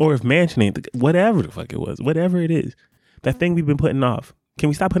mansion? Or if mansion ain't, whatever the fuck it was, whatever it is, that thing we've been putting off. Can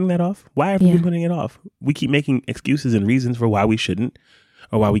we stop putting that off? Why have we been putting it off? We keep making excuses and reasons for why we shouldn't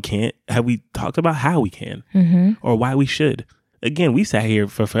or why we can't. Have we talked about how we can or why we should? Again, we sat here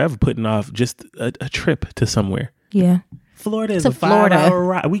for forever putting off just a trip to somewhere. Yeah. Florida is a 5-hour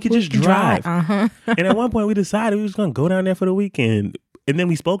ride. We could just drive. And at one point we decided we was going to go down there for the weekend. And then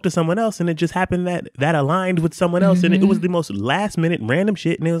we spoke to someone else and it just happened that aligned with someone else. And it was the most last minute random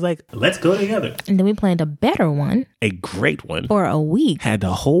shit. And it was like, let's go together. And then we planned a better one. A great one. For a week. Had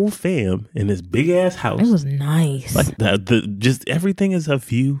the whole fam in this big ass house. It was nice. Like the just everything is a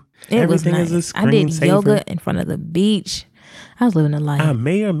view. Everything is a screen I did saver. yoga in front of the beach. I was living a life. I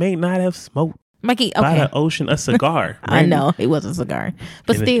may or may not have smoked Mikey, by okay. the ocean a cigar. I know it was a cigar,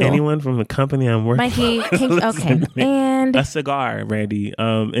 but and still, anyone from the company I'm working, Mikey, okay, and a cigar, Randy,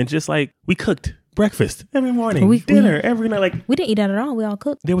 and just like we cooked breakfast every morning, dinner every night. Like we didn't eat that at all. We all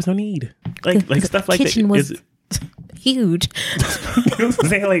cooked. There was no need, like stuff like that. Kitchen was huge. You know what I'm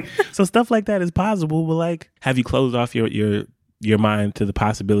saying? Like, so stuff like that is possible, but like, have you closed off your mind to the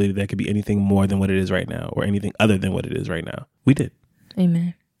possibility that could be anything more than what it is right now, or anything other than what it is right now? We did.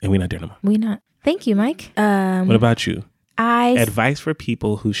 Amen. And we're not there no more. We not. Thank you, Mike. What about you? Advice for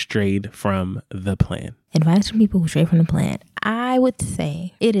people who strayed from the plan. Advice for people who strayed from the plan. I would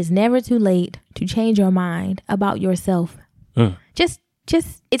say it is never too late to change your mind about yourself. Just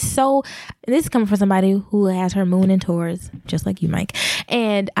it's so, this is coming from somebody who has her moon in Taurus, just like you, Mike.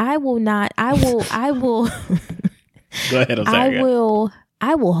 And I will Go ahead. I'm sorry.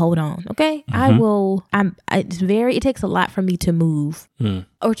 I will hold on. Okay. It takes a lot for me to move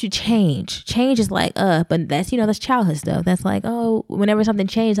or to change. Change is like, but that's childhood stuff. That's like, oh, whenever something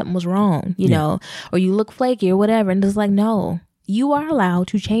changed, something was wrong, you know, or you look flaky or whatever. And it's like, no, you are allowed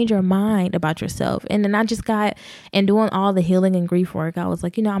to change your mind about yourself. And then I just doing all the healing and grief work. I was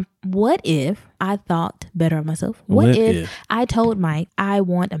like, what if I thought better of myself? What if I told Mike I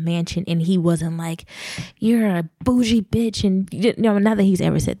want a mansion and he wasn't like, you're a bougie bitch? And not that he's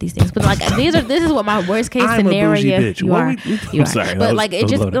ever said these things, but like this is what my worst case scenario. I'm a bougie bitch. I'm sorry, but like it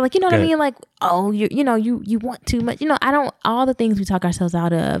just like, you know what I mean? Like, oh, you want too much. I don't, all the things we talk ourselves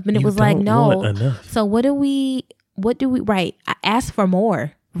out of. And it was like, no. So what do we right? I ask for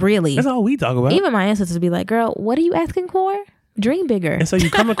more. Really, that's all we talk about. Even my ancestors would be like, girl, what are you asking for? Dream bigger. And so you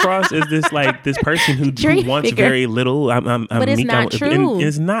come across as this person who wants bigger. Very little. But it's not true.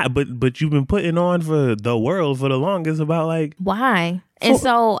 It's not. But you've been putting on for the world for the longest about like why. And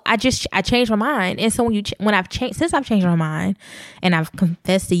so I changed my mind. And so since I've changed my mind and I've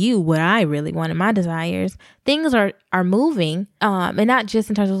confessed to you what I really wanted, my desires, things are moving. And not just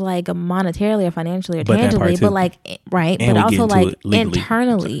in terms of like monetarily or financially or tangibly, but like, right. And but also like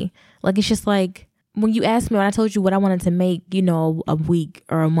internally, like, it's just like, when you asked me, when I told you what I wanted to make, a week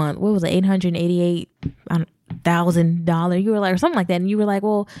or a month, what was it, $888,000? You were like, or something like that. And you were like,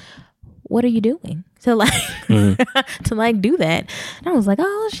 well, what are you doing to like, to like do that? And I was like,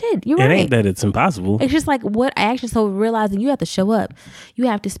 oh shit, you're right. It ain't that it's impossible. It's just like what I actually started realizing you have to show up. You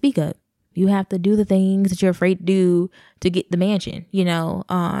have to speak up. You have to do the things that you're afraid to do to get the mansion,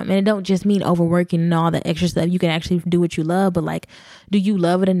 and it don't just mean overworking and all that extra stuff. You can actually do what you love, but like, do you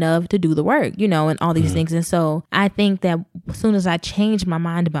love it enough to do the work, and all these things. And so I think that as soon as I changed my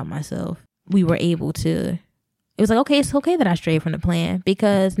mind about myself, we were able to, it was like, okay, it's okay that I strayed from the plan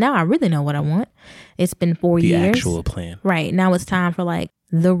because now I really know what I want. It's been 4 years. The actual plan. Right. Now it's time for like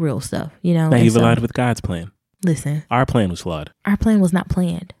the real stuff, Now you've aligned with God's plan. Listen, our plan was flawed. Our plan was not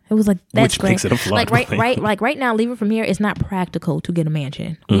planned. It was like, that's which makes it a flawed plan. Right now, leaving from here, it's not practical to get a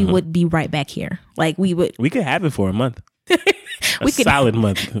mansion. We would be right back here. Like we could have it for a month. Solid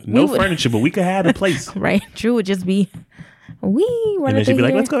month. No furniture, but we could have a place. Right. Drew would just be, and then she'd be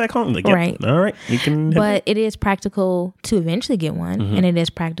like, let's go back home. Like, yep, right. All right. You can. But it is practical to eventually get one. And it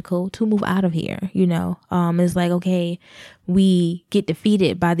is practical to move out of here. It's like, okay, we get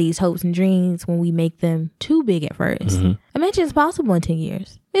defeated by these hopes and dreams when we make them too big at first. Imagine it's possible in 10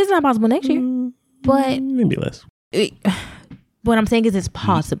 years. It's not possible next year, but maybe less. What I'm saying is it's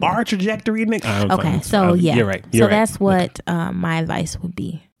possible. Our trajectory, Nick. Okay, so yeah. You're right. That's what my advice would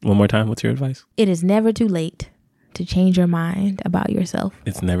be. One more time. What's your advice? It is never too late to change your mind about yourself.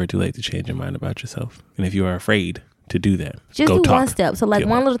 It's never too late to change your mind about yourself. And if you are afraid to do that, just go do talk. one step. So like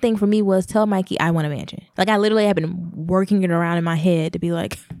one little thing for me was tell Mikey I want a mansion. Like I literally have been working it around in my head to be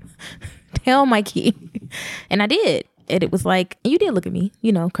like, tell Mikey. And I did. And it was like, you did look at me,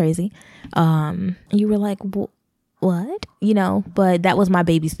 crazy. You were like, what? But that was my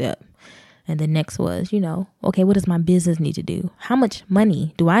baby step. And the next was, okay, what does my business need to do? How much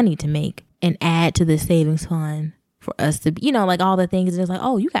money do I need to make and add to the savings fund for us to, like all the things. It's like,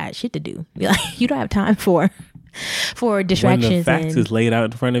 oh, you got shit to do. You don't have time for distractions. When the facts is laid out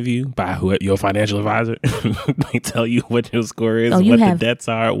in front of you by your financial advisor, they tell you what your score is, the debts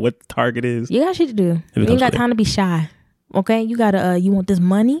are, what the target is. You got shit to do. You ain't got time to be shy. Okay, you gotta. You want this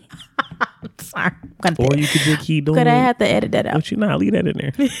money? Sorry. Or you could just keep doing. Could I have to edit that out? But you not leave that in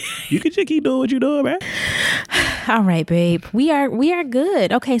there. You could just keep doing what you're doing, man. All right, babe. We are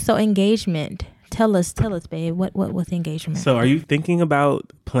good. Okay, so engagement. Tell us, babe. What's the engagement? So, are you thinking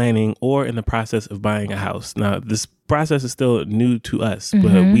about planning or in the process of buying a house? Now, this process is still new to us,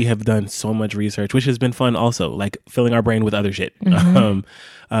 but we have done so much research, which has been fun. Also, like filling our brain with other shit. Do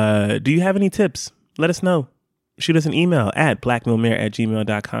you have any tips? Let us know. Shoot us an email at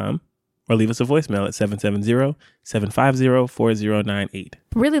blackmillmayor@gmail.com or leave us a voicemail at 770-750-4098.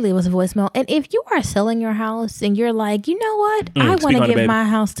 Really leave us a voicemail. And if you are selling your house and you're like, you know what? I want to give my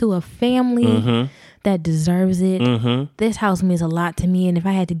house to a family that deserves it. This house means a lot to me. And if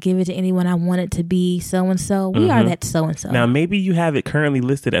I had to give it to anyone, I want it to be so-and-so. We are that so-and-so. Now, maybe you have it currently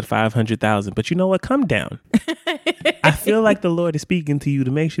listed at $500,000, but you know what? Come down. I feel like the Lord is speaking to you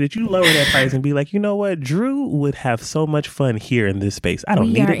to make sure that you lower that price and be like, you know what? Drew would have so much fun here in this space. I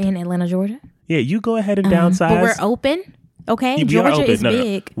don't need it. We are in Atlanta, Georgia. Yeah, you go ahead and downsize. But we're open. Okay, Georgia is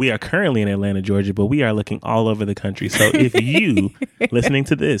big. We are currently in Atlanta, Georgia, but we are looking all over the country. So if you listening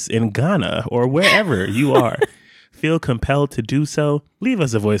to this in Ghana or wherever you are, feel compelled to do so, leave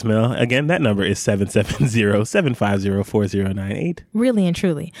us a voicemail. Again, that number is 770-750-4098. Really and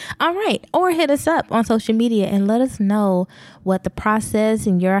truly. All right. Or hit us up on social media and let us know what the process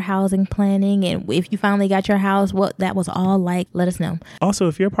in your housing planning and if you finally got your house, what that was all like. Let us know. Also,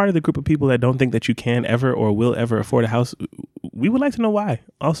 if you're part of the group of people that don't think that you can ever or will ever afford a house, we would like to know why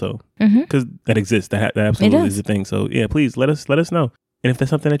also. Because that exists. That absolutely is a thing. So yeah, please let us know. And if there's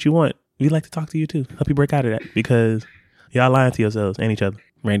something that you want, we'd like to talk to you too. Help you break out of that because y'all lying to yourselves and each other.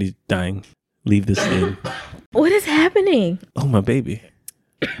 Randy's dying. Leave this in. What is happening? Oh, my baby.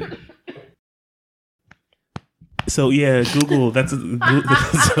 So yeah, Google.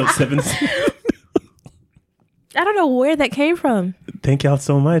 So 7. I don't know where that came from. Thank y'all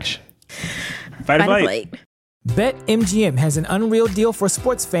so much. Fight or flight. BetMGM has an unreal deal for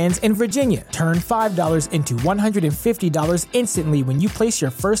sports fans in Virginia. Turn $5 into $150 instantly when you place your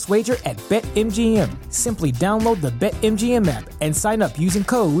first wager at BetMGM. Simply download the BetMGM app and sign up using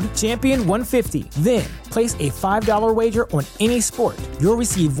code Champion150. Then, place a $5 wager on any sport. You'll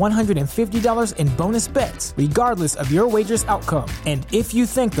receive $150 in bonus bets, regardless of your wager's outcome. And if you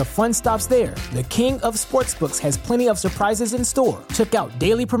think the fun stops there, the King of Sportsbooks has plenty of surprises in store. Check out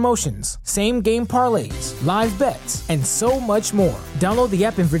daily promotions, same-game parlays, live bets, and so much more. Download the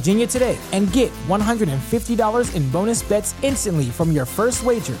app in Virginia today and get $150 in bonus bets instantly from your first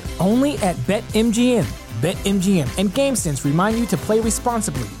wager. Only at BetMGM. BetMGM and GameSense remind you to play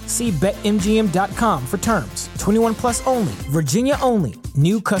responsibly. See BetMGM.com for terms. 21 plus only. Virginia only.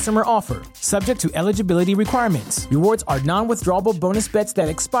 New customer offer. Subject to eligibility requirements. Rewards are non-withdrawable bonus bets that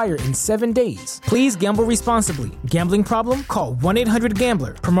expire in 7 days. Please gamble responsibly. Gambling problem? Call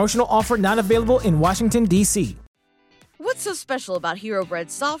 1-800-GAMBLER. Promotional offer not available in Washington, D.C. What's so special about Hero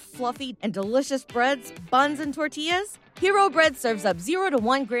Bread's soft, fluffy, and delicious breads, buns, and tortillas? Hero Bread serves up 0 to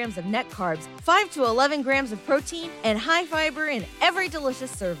 1 grams of net carbs, 5 to 11 grams of protein, and high fiber in every delicious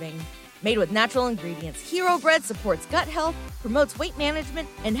serving. Made with natural ingredients, Hero Bread supports gut health, promotes weight management,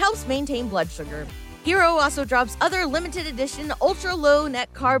 and helps maintain blood sugar. Hero also drops other limited edition ultra-low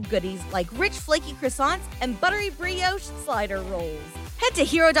net carb goodies like rich flaky croissants and buttery brioche slider rolls. Head to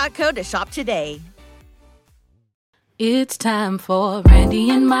hero.co to shop today. It's time for Randy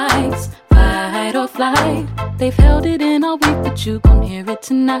and Mike's Fight or Flight. They've held it in all week, but you gon' hear it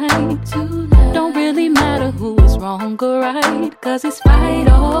tonight. Don't really matter who is wrong or right, 'cause it's Fight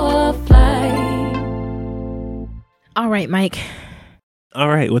or Flight. All right, Mike. All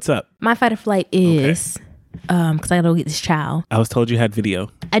right, what's up? My fight or flight is, because I gotta go get this child. I was told you had video.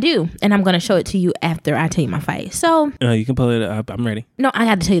 I do, and I'm gonna show it to you after I tell you my fight. So, you can pull it up. I'm ready. No, I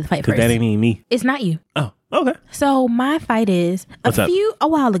got to tell you the fight first. That ain't even me. It's not you. Oh, okay. So my fight is a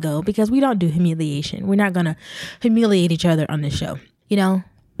while ago, because we don't do humiliation. We're not gonna humiliate each other on this show, because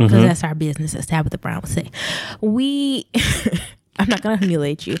that's our business, as Tabitha Brown would say. I'm not gonna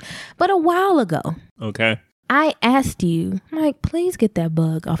humiliate you, but a while ago, okay, I asked you, Mike, please get that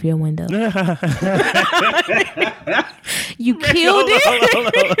bug off your window. You killed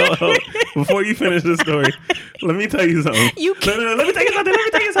it. Hold. Before you finish the story, let me tell you something. No, let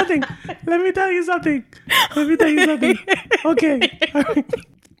me tell you something. Okay.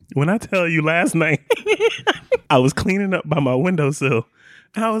 When I tell you last night, I was cleaning up by my windowsill.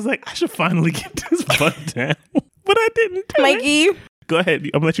 And I was like, I should finally get this bug down. But I didn't do Mikey. it. Go ahead.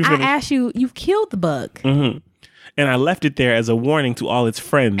 I'm gonna let you finish. I asked you, you've killed the bug. Mm-hmm. And I left it there as a warning to all its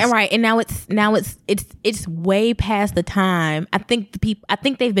friends. And right, and now it's way past the time. I think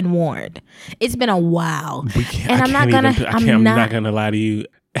they've been warned. It's been a while. I'm not gonna lie to you.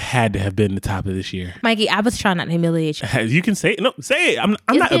 It had to have been the top of this year. Mikey, I was trying not to humiliate you. You can say it. No, say it. I'm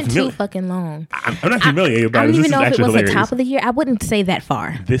it's not been too fucking long. I'm not humiliated about it. I don't even know if it was hilarious. the top of the year. I wouldn't say that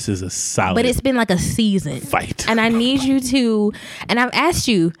far. This is a solid. But it's been like a season. Fight. And I need you to, and I've asked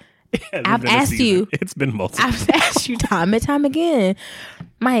you. It's been multiple. I've asked you time and time again.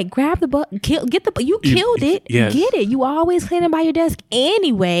 Mike, grab the bug. Killed it. Yes. Get it. You always cleaning by your desk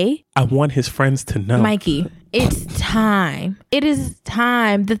anyway. I want his friends to know. Mikey, it's time. It is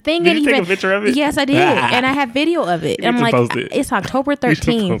time. The thing Did you take a picture of it? Yes, I did. And I have video of it. I'm like, it's October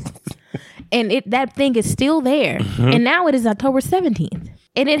 13th. And that thing is still there. Mm-hmm. And now it is October 17th.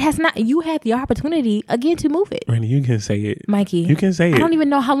 And it has not. You had the opportunity again to move it. Randy, you can say it, Mikey. You can say it. I don't even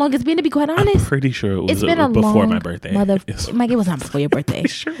know how long it's been, to be quite honest. I'm pretty sure it was been before my birthday. Mikey, it was not before your birthday.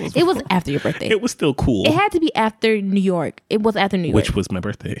 Sure it was. It was after your birthday. It was still cool. It had to be after New York. It was after New York, which was my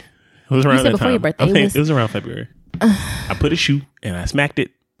birthday. It was around that before time. Your birthday. It was around February. I put a shoe and I smacked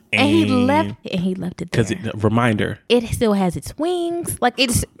it. And he left it because reminder. It still has its wings. Like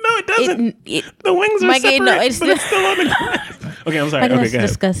it's no, it doesn't. The wings are separate, but it's still on the ground. Okay, I'm sorry. Okay, that's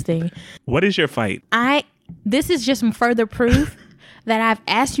disgusting. What is your fight? This is just some further proof that I've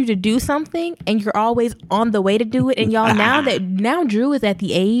asked you to do something and you're always on the way to do it. And y'all, now Drew is at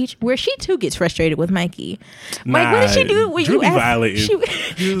the age where she too gets frustrated with Mikey. Mike, what did she do when Drew you asked? Violated.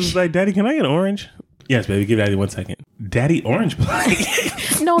 She was like, "Daddy, can I get an orange?" Yes, baby. Give Daddy 1 second. Daddy orange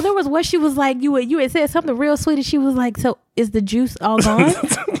plate. No, there was what she was like. You had said something real sweet, and she was like, "So is the juice all gone?"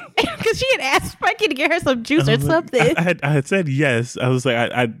 Because she had asked Frankie to get her some juice or something. I had said yes. I was like,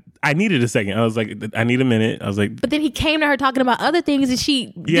 I needed a second. I was like, I need a minute. I was like, but then he came to her talking about other things, and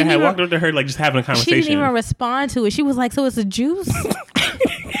she I walked up to her like just having a conversation. She didn't even respond to it. She was like, "So it's a juice?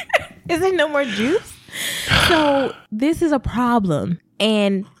 Is there no more juice?" So this is a problem.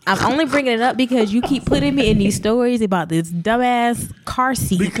 And I'm only bringing it up because you keep putting me in these stories about this dumbass car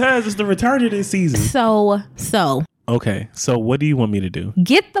seat. Because it's the retarded season. So. Okay. So what do you want me to do?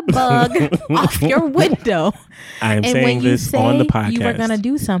 Get the bug off your window. I am saying this on the podcast. You were going to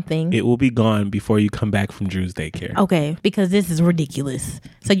do something. It will be gone before you come back from Drew's daycare. Okay. Because this is ridiculous.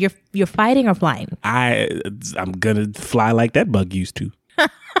 So you're fighting or flying? I'm going to fly like that bug used to.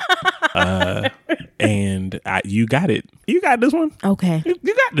 And you got it. You got this one. Okay.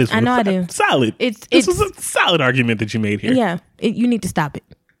 You got this one. I know I do. Solid. This was a solid argument that you made here. Yeah. You need to stop it.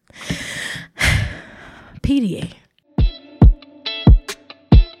 PDA.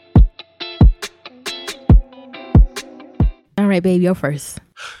 All right, babe, you're first.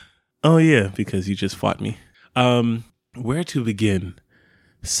 Oh, yeah, because you just fought me. Where to begin?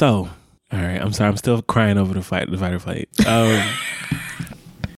 So, all right, I'm sorry. I'm still crying over the fight or flight.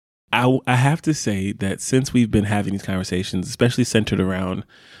 I have to say that since we've been having these conversations, especially centered around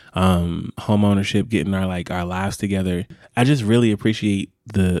home ownership, getting our lives together, I just really appreciate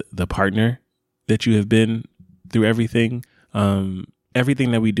the partner that you have been through everything.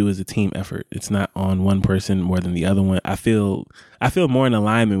 Everything that we do is a team effort. It's not on one person more than the other one. I feel more in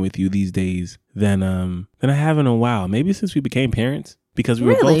alignment with you these days than I have in a while. Maybe since we became parents, because we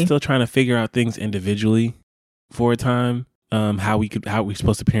were both still trying to figure out things individually for a time. How we're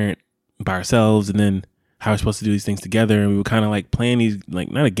supposed to parent by ourselves, and then how we're supposed to do these things together. And we were kind of like playing these,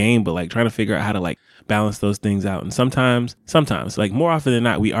 like, not a game, but like trying to figure out how to like balance those things out. And sometimes, like more often than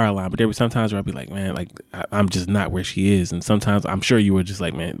not, we are aligned. But there were some times where I'd be like, man, like I'm just not where she is. And sometimes I'm sure you were just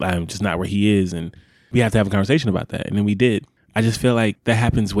like, man, I'm just not where he is. And we have to have a conversation about that. And then we did. I just feel like that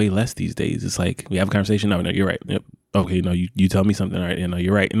happens way less these days. It's like we have a conversation. No, you're right. Yep. Okay, no, you tell me something. All right, no,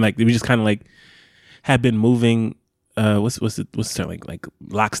 you're right. And like we just kind of like have been moving. What's the term, like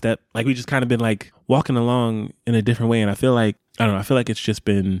lockstep? Like we just kind of been like walking along in a different way. And I feel like, I don't know, I feel like it's just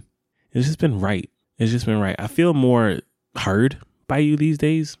been right. It's just been right. I feel more heard by you these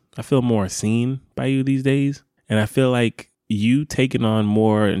days. I feel more seen by you these days. And I feel like you taking on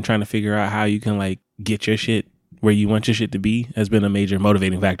more and trying to figure out how you can like get your shit where you want your shit to be has been a major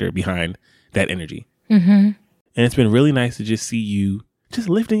motivating factor behind that energy. Mm-hmm. And it's been really nice to just see you just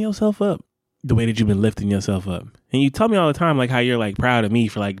lifting yourself up. the way that you've been lifting yourself up. And you tell me all the time, like, how you're like proud of me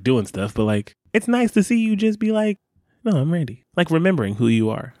for like doing stuff, but like, it's nice to see you just be like, no, I'm Randy. Like remembering who you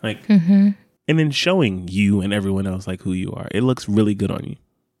are, like, and then showing you and everyone else like who you are. It looks really good on you.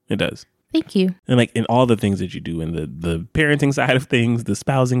 It does. Thank you. And like in all the things that you do, in the parenting side of things, the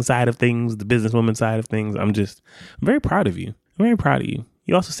spousing side of things, the businesswoman side of things, I'm very proud of you. I'm very proud of you.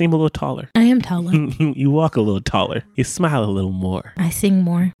 You also seem a little taller. I am taller. You walk a little taller. You smile a little more. I sing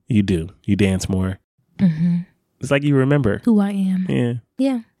more. You do. You dance more. It's like you remember who I am. Yeah.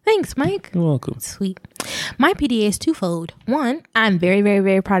 Yeah. Thanks, Mike. You're welcome. Sweet. My PDA is twofold. One, I'm very, very,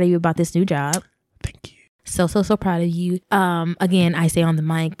 very proud of you about this new job. Thank you. So proud of you. Again, I say on the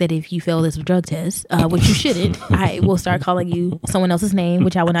mic that if you fail this drug test, which you shouldn't, I will start calling you someone else's name,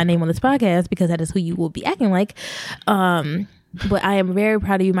 which I will not name on this podcast because that is who you will be acting like. But I am very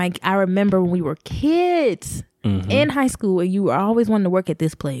proud of you, Mike. I remember when we were kids in high school and you were always wanting to work at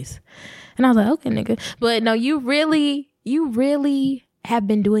this place. And I was like, okay, nigga. But no, you really have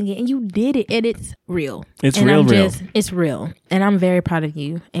been doing it and you did it and it's real. It's and real. It's real. And I'm very proud of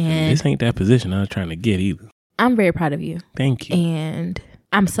you. And this ain't that position I was trying to get either. I'm very proud of you. Thank you. And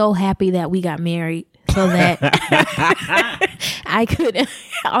I'm so happy that we got married so that I could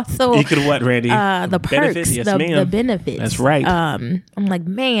also... You could what, Randy? The perks, benefits? Yes, the benefits. That's right. I'm like,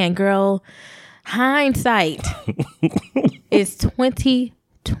 man, girl, hindsight is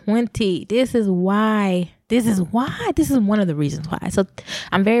 2020. This is one of the reasons why. So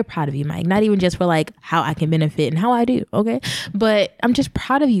I'm very proud of you, Mike. Not even just for like how I can benefit and how I do, okay? But I'm just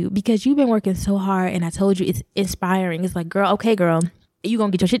proud of you because you've been working so hard and I told you it's inspiring. It's like, girl, okay, girl, you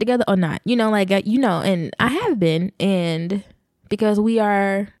gonna get your shit together or not? You know, like, you know, and I have been. And because we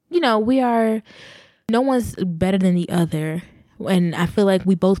are, no one's better than the other. And I feel like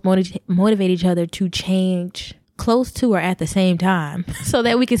we both motivate each other to change close to or at the same time so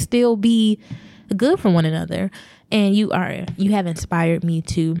that we can still be good for one another. And you have inspired me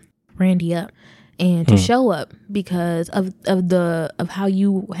to Randy up and to show up because of how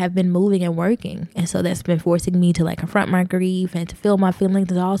you have been moving and working. And so that's been forcing me to like confront my grief and to feel my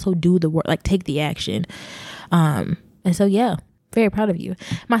feelings and also do the work, like take the action. And so, yeah, very proud of you.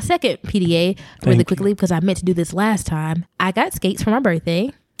 My second PDA, really quickly, because I meant to do this last time, I got skates for my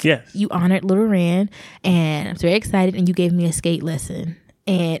birthday. Yes. You honored Little Rand and I'm very excited and you gave me a skate lesson.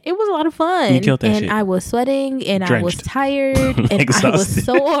 And it was a lot of fun. You killed that shit. I was sweating and Drenched. I was tired and I was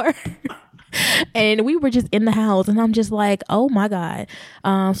sore. And we were just in the house and I'm just like, oh my God.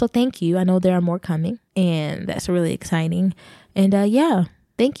 So thank you. I know there are more coming and that's really exciting. And yeah,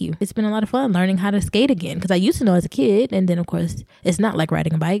 thank you. It's been a lot of fun learning how to skate again because I used to know as a kid. And then of course it's not like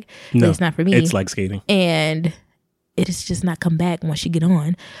riding a bike. No, it's not for me. It's like skating. And it has just not come back once you get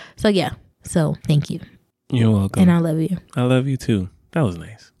on. So yeah. So thank you. You're welcome. And I love you. I love you too. That was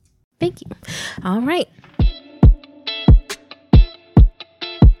nice. Thank you. All right.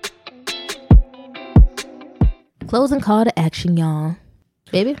 Closing call to action, y'all.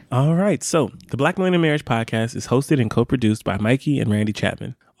 Baby. All right. So the Black Millennial Marriage Podcast is hosted and co-produced by Mikey and Randy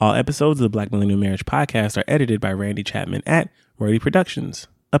Chapman. All episodes of the Black Millennial Marriage Podcast are edited by Randy Chapman at Wordy Productions,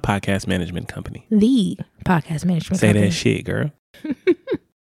 a podcast management company. The podcast management company. Say that shit, girl.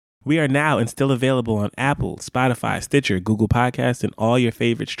 We are now and still available on Apple, Spotify, Stitcher, Google Podcasts, and all your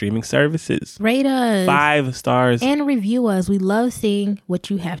favorite streaming services. Rate us. 5 stars. And review us. We love seeing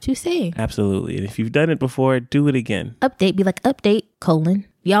what you have to say. Absolutely. And if you've done it before, do it again. Update. Be like, update, :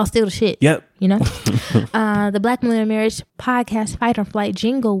 y'all still the shit. Yep. You know? The Black Millennial Marriage Podcast Fight or Flight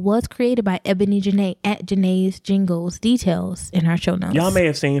jingle was created by Ebony Janae at Janae's Jingles. Details in our show notes. Y'all may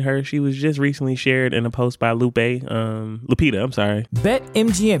have seen her. She was just recently shared in a post by Lupita. I'm sorry.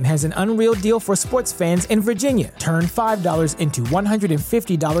 BetMGM has an unreal deal for sports fans in Virginia. Turn $5 into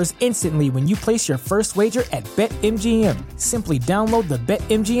 $150 instantly when you place your first wager at BetMGM. Simply download the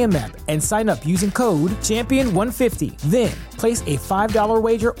BetMGM app and sign up using code Champion150. Then place a $5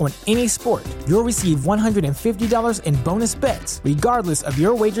 wager on any sport. You'll receive $150 in bonus bets, regardless of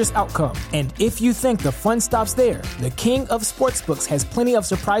your wager's outcome. And if you think the fun stops there, the king of sportsbooks has plenty of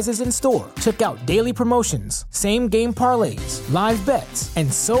surprises in store. Check out daily promotions, same-game parlays, live bets,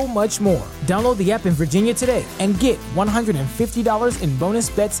 and so much more. Download the app in Virginia today and get $150 in bonus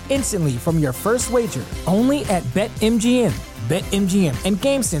bets instantly from your first wager. Only at BetMGM. BetMGM and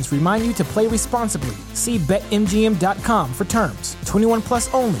GameSense remind you to play responsibly. See BetMGM.com for terms. 21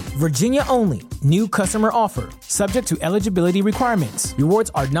 plus only. Virginia only. New customer offer. Subject to eligibility requirements.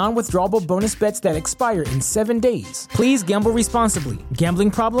 Rewards are non-withdrawable bonus bets that expire in 7 days. Please gamble responsibly.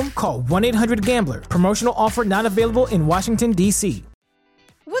 Gambling problem? Call 1-800-GAMBLER. Promotional offer not available in Washington, D.C.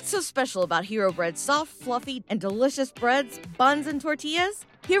 What's so special about Hero Bread's soft, fluffy, and delicious breads, buns, and tortillas?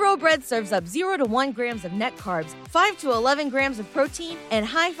 Hero Bread serves up 0 to 1 grams of net carbs, 5 to 11 grams of protein, and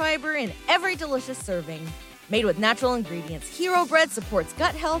high fiber in every delicious serving. Made with natural ingredients, Hero Bread supports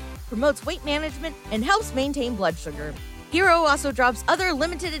gut health, promotes weight management, and helps maintain blood sugar. Hero also drops other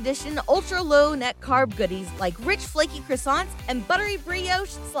limited edition ultra-low net carb goodies like rich flaky croissants and buttery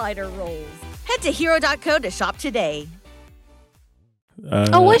brioche slider rolls. Head to hero.co to shop today.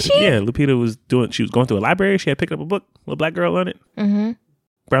 Was she? Yeah, Lupita she was going through a library. She had picked up a book, little black girl on it. Mm-hmm.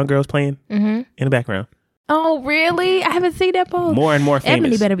 Brown girls playing in the background. Oh, really? I haven't seen that post. More and more famous.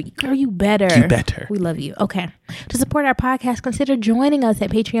 Emily better be. Girl, you better. You better. We love you. Okay. To support our podcast, consider joining us at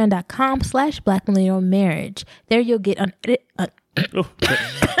patreon.com/blackmillennialmarriage. There you'll get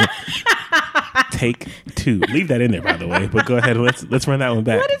Take 2. Leave that in there, by the way. But go ahead. Let's run that one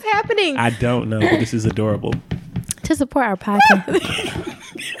back. What is happening? I don't know. But this is adorable. To support our podcast.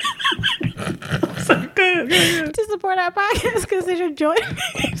 To support our podcast, consider joining.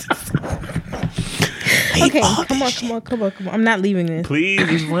 Okay, come on. I'm not leaving this. Please,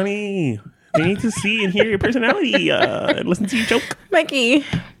 it's funny. We need to see and hear your personality and listen to you joke. Mikey.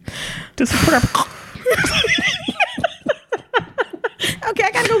 To support our Okay,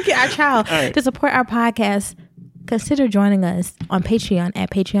 I gotta go get our child. Right. To support our podcast, consider joining us on Patreon at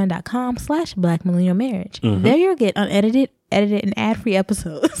patreon.com/blackmillennialmarriage. Mm-hmm. There you'll get unedited, edited, and ad-free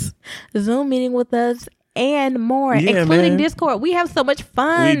episodes, Zoom meeting with us, and more, including Discord. We have so much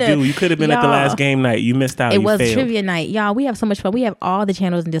fun. We do. You could have been at the last game night. You missed out. It was trivia night. Y'all, we have so much fun. We have all the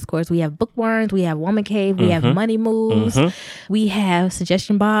channels and Discords. We have Bookworms. We have Woman Cave. We have Money Moves. We have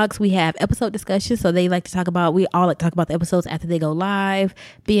Suggestion Box. We have episode discussions. So we all like to talk about the episodes after they go live.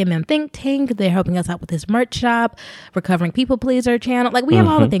 BMM Think Tank. They're helping us out with this merch shop. Recovering People Pleaser channel. Like, we have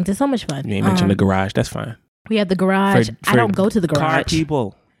all the things. It's so much fun. You ain't mentioned the garage. That's fine. We have the garage. I don't go to the garage. Car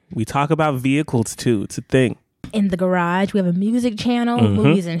people. We talk about vehicles too. It's a thing. In the garage, we have a music channel,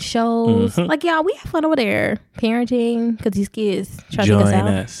 movies and shows. Like, y'all, we have fun over there. Parenting, because these kids try to get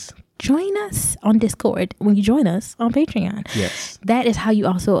us out. Join us on Discord when you join us on Patreon. Yes. That is how you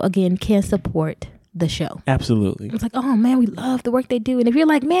also, again, can support the show. Absolutely. It's like, oh, man, we love the work they do. And if you're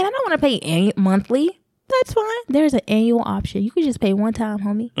like, man, I don't want to pay monthly, that's fine. There's an annual option. You can just pay one time,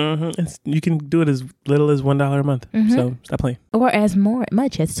 homie. You can do it as little as $1 a month. So stop playing. Or as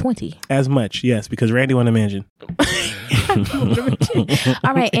much as 20. As much, yes, because Randy won a mansion. All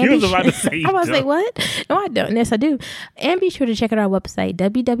right, and he was about to say, I was like, what? No, I don't. Yes, I do. And be sure to check out our website,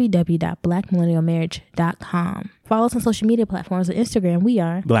 www.blackmillennialmarriage.com. Follow us on social media platforms. On Instagram, we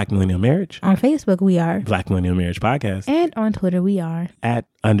are Black Millennial Marriage. On Facebook, we are Black Millennial Marriage Podcast. And on Twitter, we are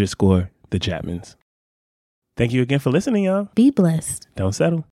 @_the Chapmans. Thank you again for listening, y'all. Be blessed. Don't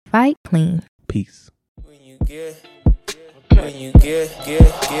settle. Fight clean. Peace. When you get 1, 2,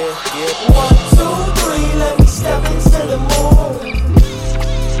 3, let me step into the mood.